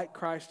invite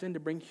Christ in to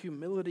bring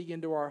humility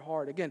into our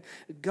heart. Again,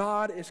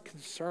 God is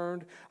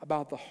concerned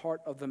about the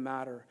heart of the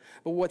matter.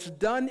 But what's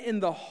done in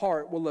the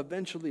heart will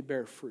eventually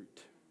bear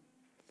fruit.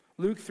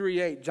 Luke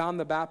 3:8, John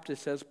the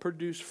Baptist says,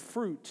 produce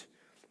fruit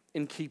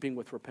in keeping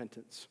with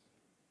repentance.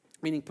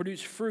 Meaning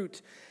produce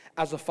fruit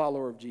as a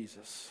follower of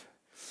Jesus.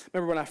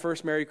 Remember when I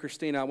first married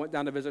Christina, I went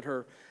down to visit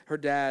her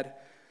dad,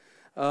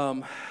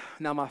 now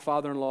my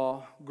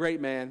father-in-law,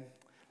 great man.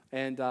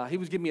 And he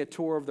was giving me a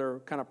tour of their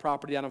kind of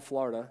property down in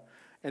Florida,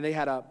 and they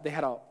had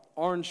a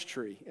orange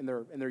tree in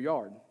their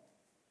yard.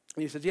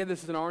 And he says, yeah,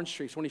 this is an orange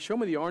tree. So when he showed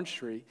me the orange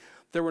tree,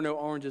 there were no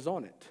oranges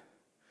on it.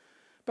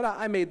 But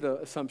I made the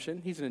assumption,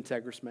 he's an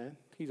integrous man.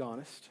 He's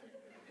honest.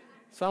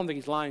 So I don't think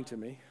he's lying to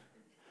me.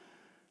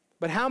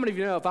 But how many of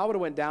you know, if I would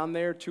have went down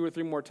there 2 or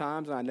 3 more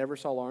times and I never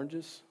saw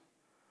oranges,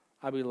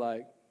 I'd be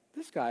like,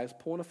 this guy is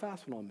pulling a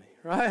fast one on me,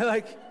 right?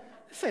 Like,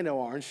 this ain't no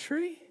orange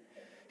tree.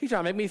 He's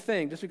trying to make me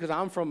think just because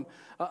I'm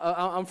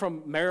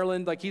from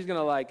Maryland, like he's going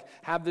to like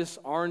have this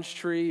orange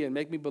tree and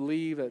make me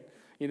believe that,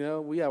 you know,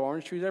 we have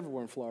orange trees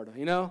everywhere in Florida,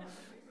 you know?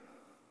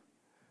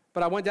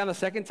 But I went down the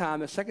second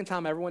time. The second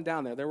time I ever went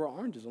down there were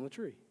oranges on the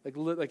tree.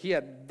 Like they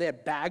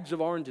had bags of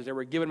oranges. They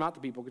were giving them out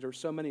to people because there were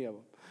so many of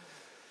them.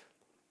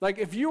 Like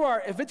if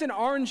it's an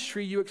orange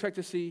tree, you expect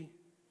to see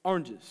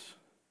oranges.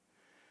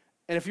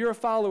 And if you're a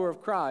follower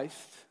of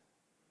Christ,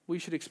 we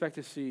should expect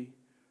to see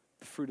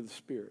the fruit of the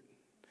Spirit.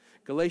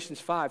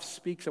 Galatians 5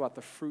 speaks about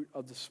the fruit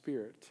of the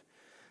Spirit.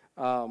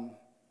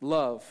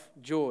 Love,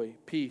 joy,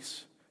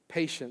 peace,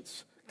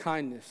 patience,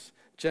 kindness,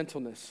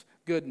 gentleness,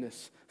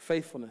 goodness,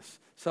 faithfulness,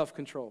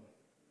 self-control.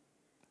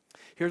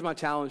 Here's my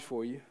challenge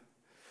for you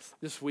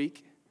this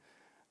week,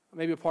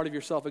 maybe a part of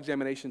your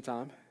self-examination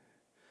time.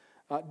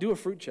 Do a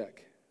fruit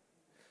check.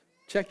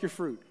 Check your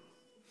fruit.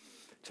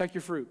 Check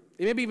your fruit.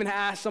 You maybe even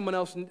ask someone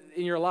else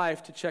in your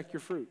life to check your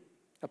fruit.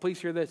 Now,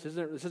 please hear this.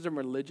 This isn't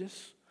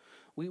religious.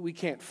 We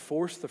can't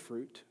force the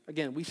fruit.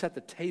 Again, we set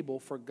the table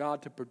for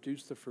God to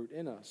produce the fruit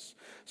in us.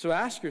 So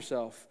ask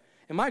yourself,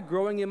 am I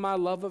growing in my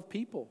love of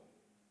people?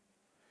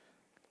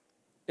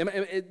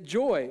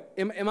 Joy.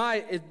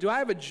 Do I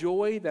have a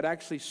joy that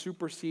actually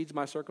supersedes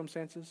my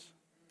circumstances?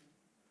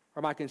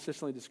 Or am I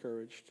consistently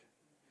discouraged?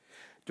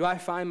 Do I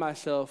find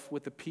myself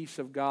with the peace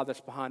of God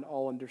that's behind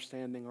all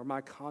understanding? Or am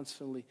I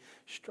constantly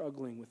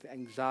struggling with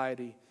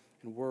anxiety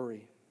and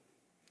worry?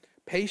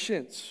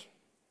 Patience.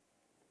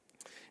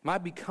 Am I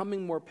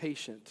becoming more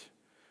patient?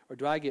 Or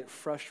do I get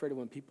frustrated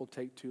when people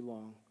take too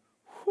long?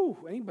 Whew,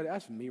 anybody?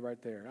 That's me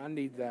right there. I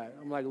need that.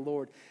 I'm like,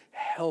 Lord,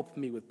 help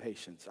me with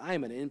patience. I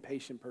am an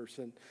impatient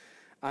person.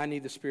 I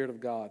need the Spirit of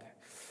God.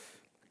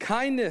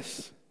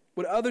 Kindness.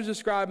 Would others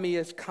describe me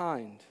as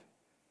kind?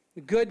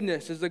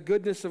 Goodness. Is the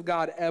goodness of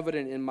God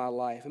evident in my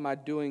life? Am I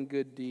doing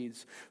good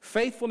deeds?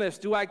 Faithfulness.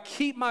 Do I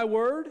keep my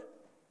word?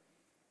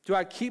 Do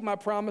I keep my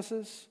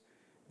promises?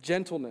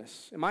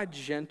 Gentleness. Am I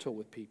gentle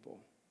with people?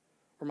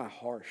 Or am I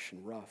harsh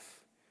and rough?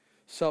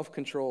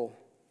 Self-control.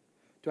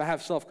 Do I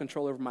have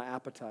self-control over my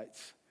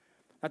appetites?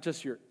 Not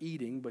just your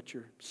eating, but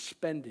your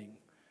spending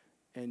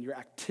and your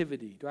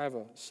activity. Do I have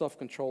a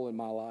self-control in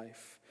my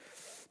life?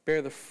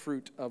 Bear the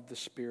fruit of the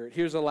Spirit.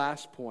 Here's the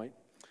last point.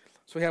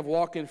 So we have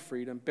walk in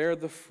freedom, bear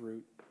the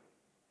fruit.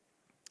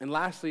 And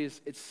lastly,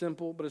 it's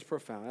simple, but it's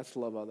profound. That's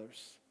love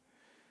others.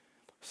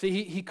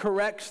 See, he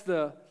corrects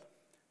the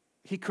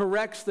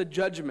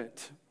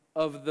judgment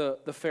of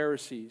the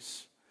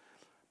Pharisees,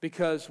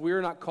 because we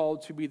are not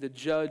called to be the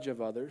judge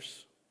of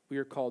others. We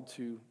are called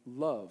to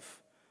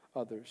love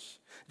others.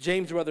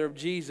 James, brother of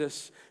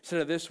Jesus,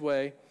 said it this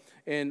way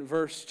in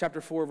chapter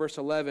 4, verse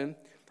 11.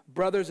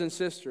 Brothers and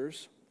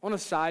sisters, on a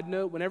side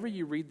note, whenever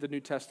you read the New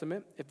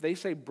Testament, if they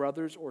say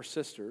brothers or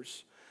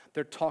sisters,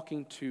 they're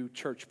talking to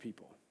church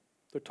people.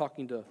 They're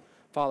talking to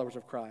followers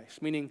of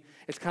Christ, meaning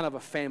it's kind of a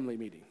family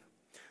meeting.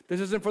 This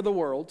isn't for the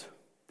world.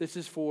 This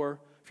is for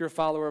if you're a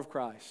follower of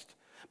Christ,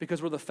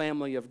 because we're the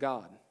family of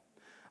God.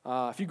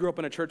 If you grew up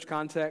in a church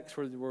context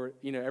where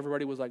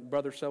everybody was like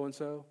brother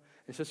so-and-so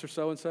and sister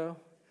so-and-so,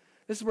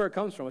 this is where it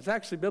comes from. It's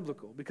actually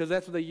biblical, because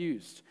that's what they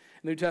used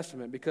in the New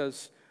Testament,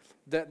 because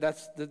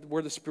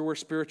we're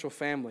spiritual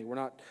family. We're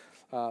not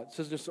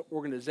just an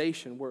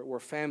organization. We're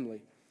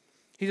family.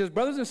 He says,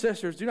 brothers and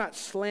sisters, do not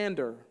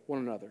slander one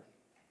another.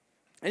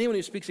 Anyone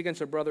who speaks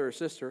against a brother or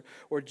sister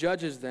or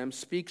judges them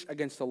speaks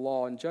against the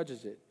law and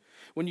judges it.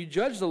 When you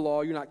judge the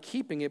law, you're not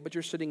keeping it, but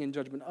you're sitting in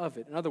judgment of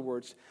it. In other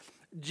words,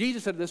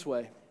 Jesus said it this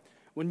way: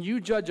 when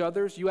you judge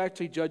others, you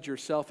actually judge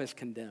yourself as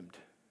condemned.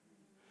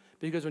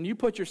 Because when you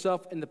put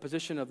yourself in the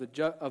position of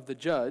the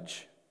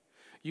judge,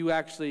 you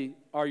actually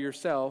are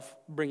yourself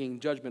bringing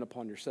judgment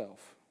upon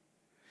yourself.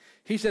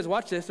 He says,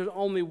 watch this, there's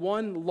only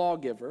one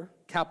lawgiver,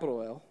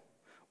 capital L,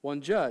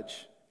 one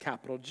judge,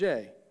 capital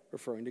J,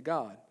 referring to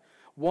God.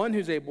 One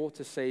who's able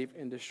to save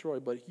and destroy.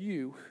 But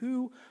you,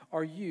 who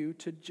are you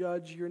to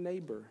judge your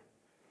neighbor?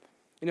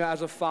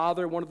 As a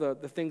father, one of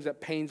the things that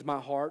pains my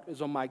heart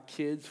is when my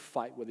kids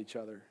fight with each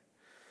other.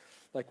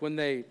 Like when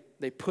they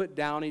put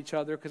down each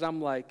other, because I'm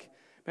like,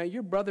 man,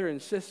 your brother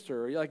and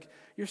sister, like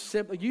your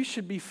sibling, you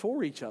should be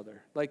for each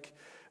other. Like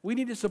we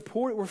need to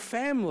support. We're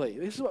family.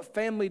 This is what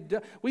family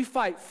does. We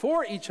fight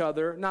for each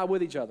other, not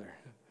with each other.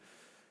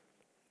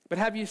 But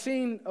have you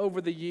seen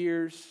over the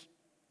years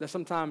that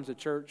sometimes at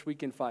church we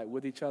can fight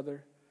with each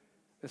other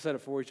instead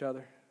of for each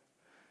other?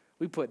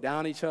 We put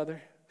down each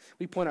other.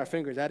 We point our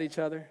fingers at each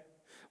other.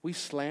 We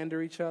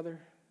slander each other.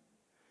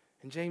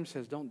 And James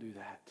says, don't do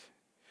that.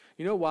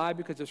 You know why?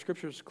 Because the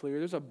scripture is clear.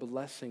 There's a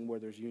blessing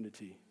where there's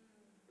unity.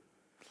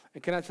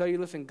 And can I tell you,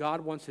 listen, God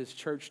wants his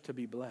church to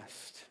be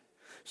blessed.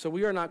 So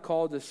we are not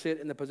called to sit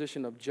in the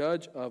position of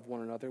judge of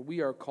one another.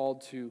 We are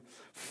called to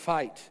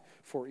fight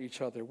for each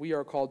other. We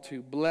are called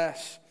to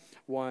bless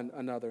one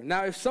another.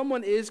 Now, if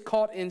someone is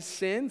caught in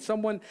sin,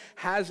 someone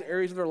has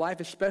areas of their life,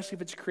 especially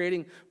if it's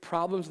creating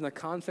problems in the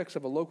context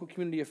of a local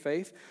community of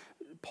faith,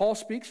 Paul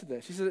speaks to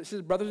this. He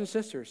says, brothers and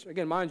sisters,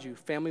 again, mind you,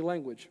 family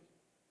language.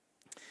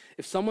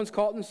 If someone's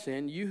caught in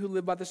sin, you who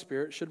live by the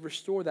Spirit should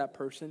restore that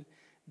person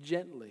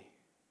gently.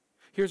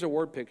 Here's a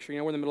word picture.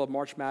 We're in the middle of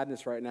March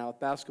Madness right now with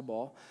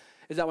basketball.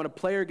 Is that when a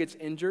player gets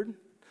injured,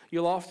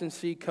 you'll often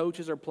see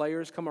coaches or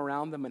players come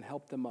around them and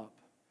help them up.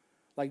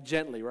 Like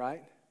gently,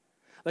 right?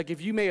 Like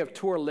if you may have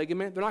tore a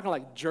ligament, they're not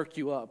going to like jerk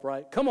you up,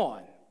 right? Come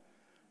on.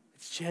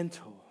 It's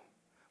gentle.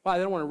 Why?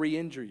 They don't want to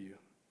re-injure you.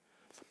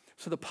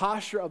 So the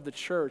posture of the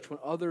church when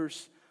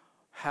others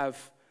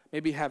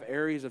maybe have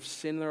areas of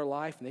sin in their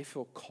life and they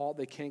feel caught,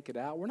 they can't get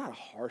out, we're not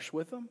harsh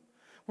with them.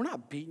 We're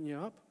not beating you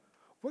up.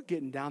 We're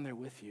getting down there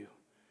with you.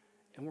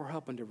 And we're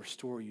helping to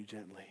restore you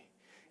gently.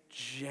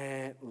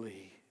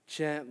 Gently.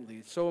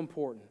 It's so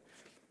important.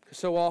 Because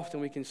so often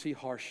we can see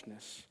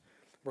harshness.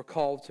 We're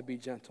called to be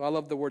gentle. I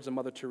love the words of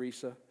Mother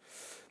Teresa.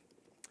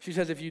 She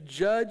says, if you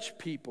judge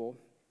people,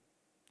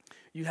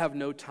 you have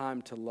no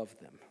time to love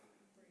them.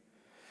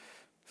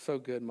 So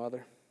good,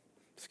 Mother.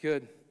 It's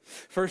good.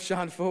 1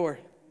 John 4.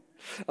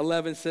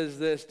 11 says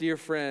this, dear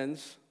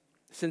friends,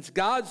 since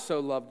God so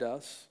loved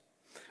us,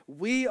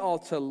 we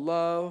ought to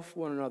love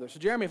one another. So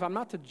Jeremy, if I'm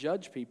not to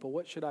judge people,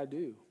 what should I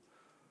do?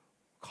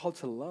 I'm called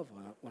to love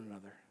one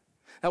another.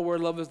 That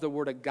word love is the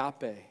word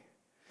agape.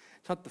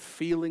 It's not the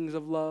feelings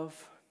of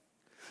love.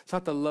 It's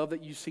not the love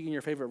that you see in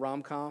your favorite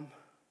rom-com.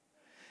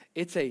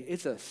 It's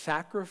a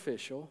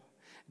sacrificial,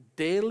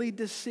 daily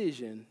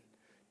decision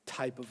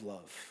type of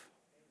love.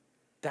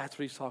 That's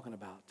what he's talking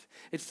about.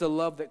 It's the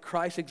love that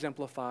Christ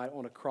exemplified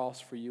on a cross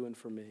for you and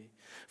for me.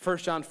 1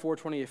 John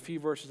 4:20, a few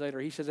verses later,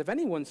 he says, if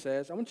anyone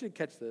says, I want you to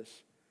catch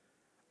this,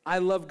 I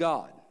love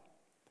God,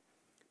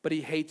 but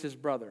he hates his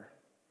brother.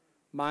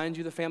 Mind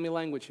you, the family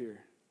language here.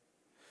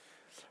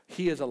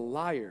 He is a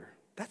liar.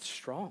 That's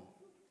strong.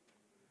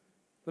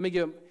 Let me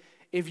give him,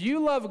 if you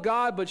love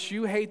God, but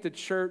you hate the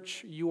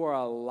church, you are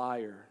a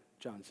liar,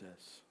 John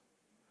says.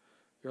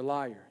 You're a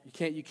liar.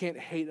 You can't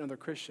hate another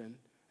Christian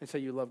and say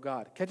you love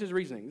God. Catch his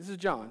reasoning. This is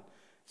John.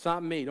 It's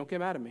not me. Don't get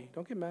mad at me.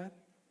 Don't get mad.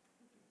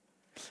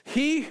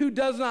 He who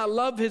does not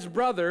love his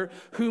brother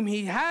whom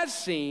he has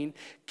seen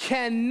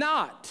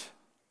cannot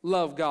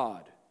love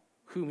God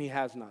whom he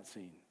has not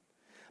seen.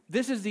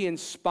 This is the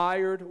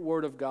inspired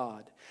word of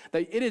God.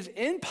 That it is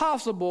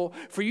impossible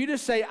for you to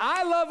say,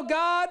 I love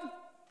God,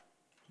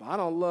 but I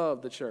don't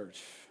love the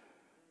church.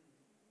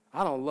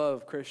 I don't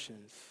love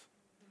Christians.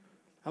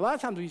 A lot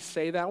of times we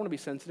say that. I want to be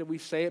sensitive. We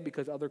say it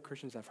because other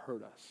Christians have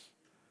hurt us.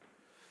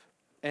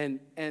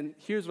 And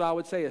here's what I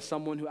would say as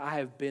someone who I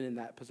have been in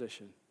that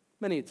position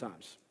many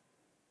times,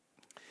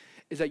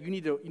 is that you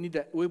need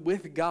to,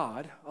 with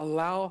God,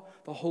 allow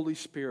the Holy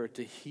Spirit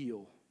to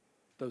heal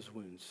those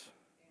wounds.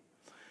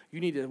 You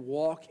need to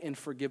walk in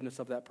forgiveness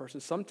of that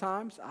person.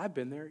 Sometimes, I've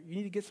been there, you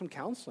need to get some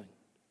counseling.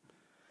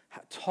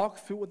 Talk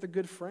through it with a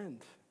good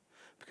friend,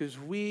 because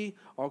we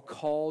are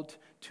called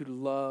to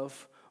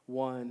love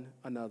one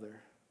another.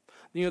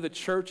 You know, the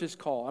church is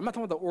called, I'm not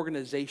talking about the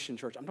organization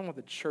church, I'm talking about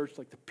the church,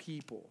 like the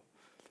people.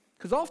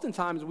 Because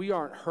oftentimes we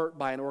aren't hurt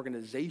by an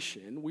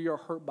organization, we are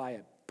hurt by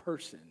a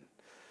person.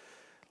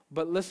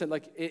 But listen,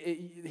 like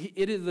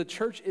it is, the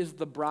church is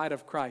the bride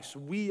of Christ.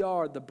 We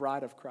are the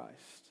bride of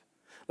Christ.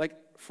 Like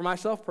for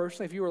myself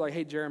personally, if you were like,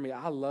 hey Jeremy,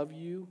 I love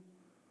you,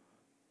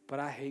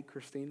 but I hate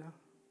Christina,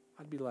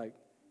 I'd be like,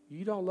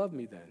 you don't love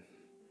me then.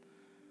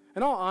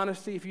 In all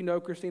honesty, if you know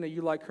Christina,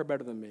 you like her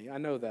better than me. I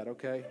know that,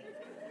 okay?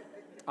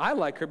 I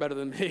like her better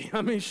than me.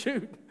 I mean,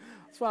 shoot,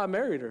 that's why I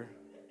married her.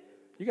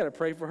 You got to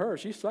pray for her.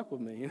 She stuck with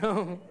me, you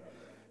know.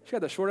 She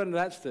got the short end of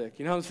that stick,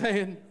 you know what I'm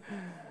saying?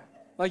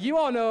 Like, you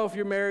all know if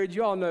you're married,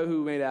 you all know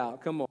who made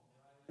out. Come on.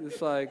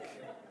 It's like,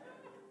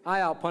 I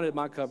outpunted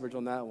my coverage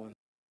on that one.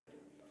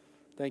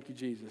 Thank you,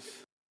 Jesus.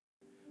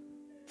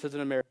 This isn't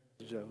a marriage,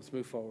 Joe. Let's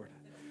move forward.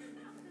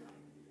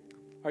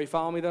 Are you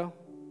following me, though?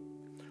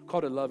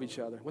 Called to love each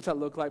other. What's that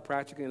look like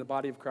practically in the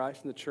body of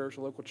Christ, in the church,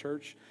 the local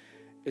church?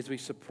 Is we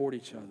support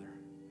each other.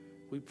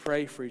 We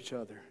pray for each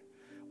other.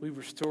 We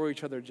restore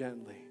each other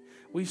gently.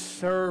 We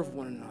serve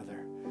one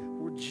another.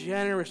 We're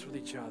generous with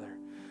each other.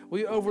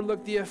 We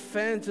overlook the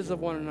offenses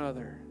of one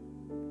another.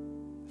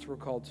 That's what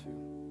we're called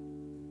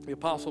to. The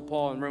Apostle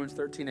Paul in Romans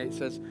 13:8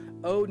 says,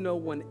 owe no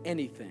one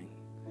anything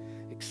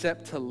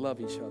except to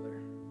love each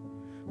other.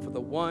 For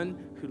the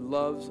one who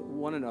loves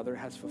one another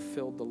has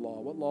fulfilled the law.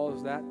 What law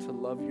is that? To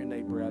love your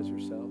neighbor as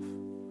yourself.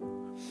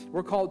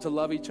 We're called to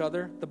love each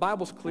other. The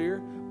Bible's clear.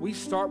 We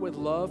start with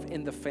love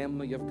in the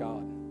family of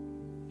God.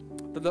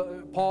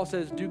 Paul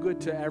says, do good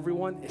to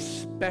everyone,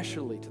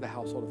 especially to the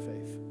household of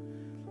faith.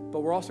 But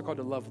we're also called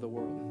to love the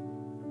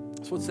world.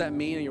 So what's that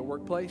mean in your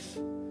workplace?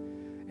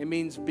 It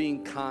means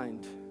being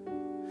kind,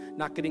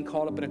 not getting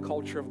caught up in a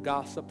culture of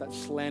gossip that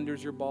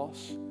slanders your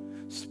boss,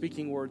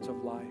 speaking words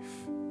of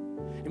life.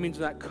 It means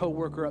that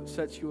coworker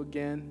upsets you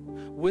again,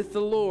 with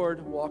the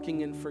Lord,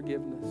 walking in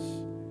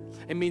forgiveness.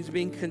 It means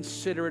being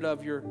considerate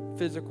of your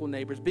physical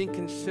neighbors, being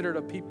considerate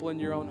of people in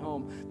your own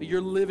home, that you're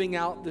living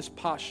out this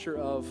posture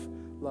of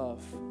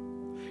love.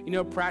 You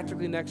know,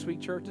 practically next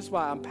week, church, this is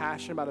why I'm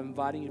passionate about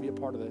inviting you to be a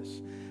part of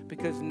this.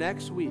 Because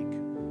next week,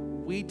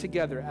 we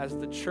together as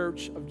the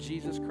church of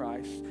Jesus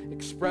Christ,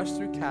 expressed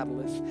through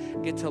Catalyst,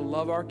 get to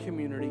love our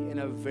community in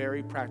a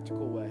very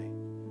practical way.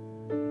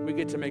 We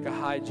get to make a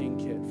hygiene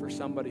kit for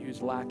somebody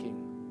who's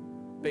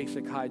lacking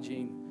basic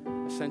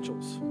hygiene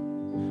essentials.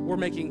 We're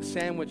making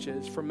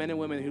sandwiches for men and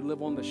women who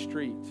live on the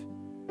street,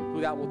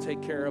 who that will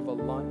take care of a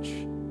lunch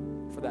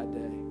for that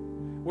day.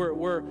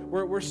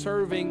 We're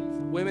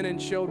serving women and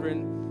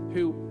children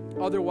who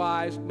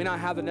otherwise may not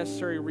have the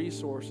necessary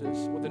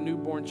resources with a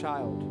newborn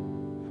child.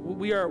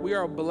 We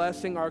are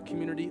blessing our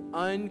community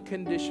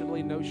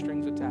unconditionally, no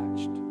strings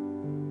attached.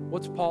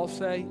 What's Paul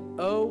say?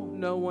 Owe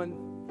no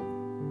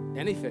one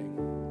anything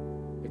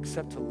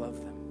except to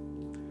love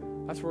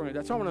them. That's what I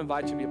want to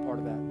invite you to be a part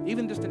of that.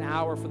 Even just an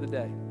hour for the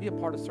day. Be a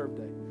part of Serve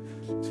Day.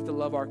 Let's get to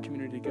love our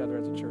community together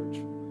as a church.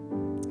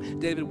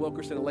 David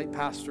Wilkerson, a late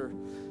pastor,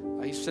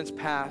 he's since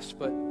passed,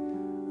 but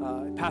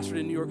pastored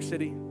in New York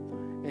City.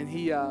 And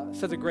he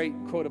says a great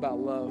quote about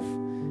love.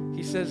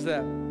 He says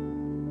that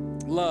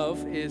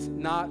love is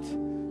not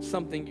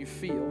something you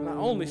feel. Not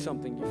only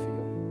something you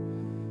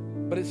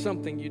feel, but it's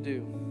something you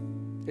do.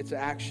 It's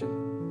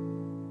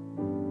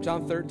action.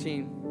 John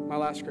 13, my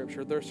last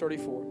scripture, verse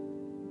 34.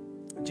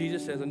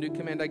 Jesus says, a new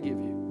command I give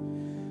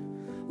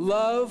you.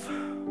 Love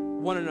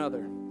one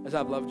another as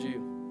I've loved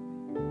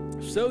you.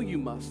 So you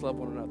must love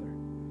one another.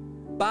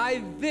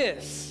 By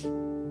this,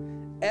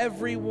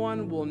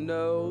 everyone will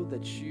know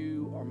that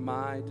you are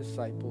my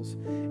disciples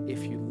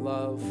if you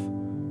love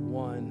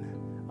one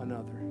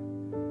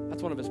another.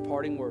 That's one of his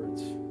parting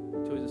words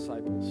to his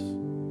disciples.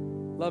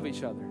 Love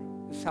each other.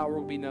 This is how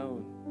we'll be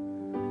known.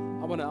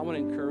 I want to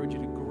encourage you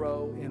to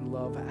grow in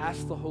love.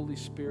 Ask the Holy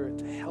Spirit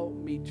to help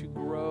me to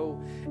grow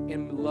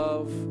in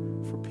love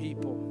for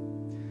people.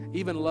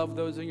 Even love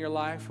those in your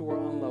life who are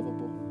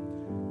unlovable.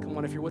 Come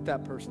on, if you're with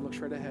that person, look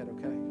straight ahead,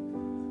 okay?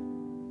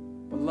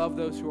 But love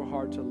those who are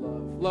hard to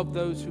love. Love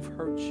those who've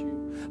hurt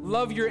you.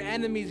 Love your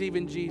enemies,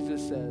 even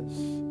Jesus says.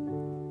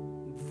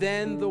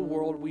 Then the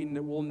world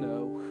will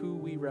know who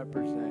we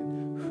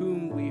represent,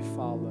 whom we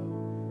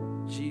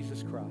follow,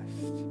 Jesus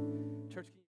Christ. Church.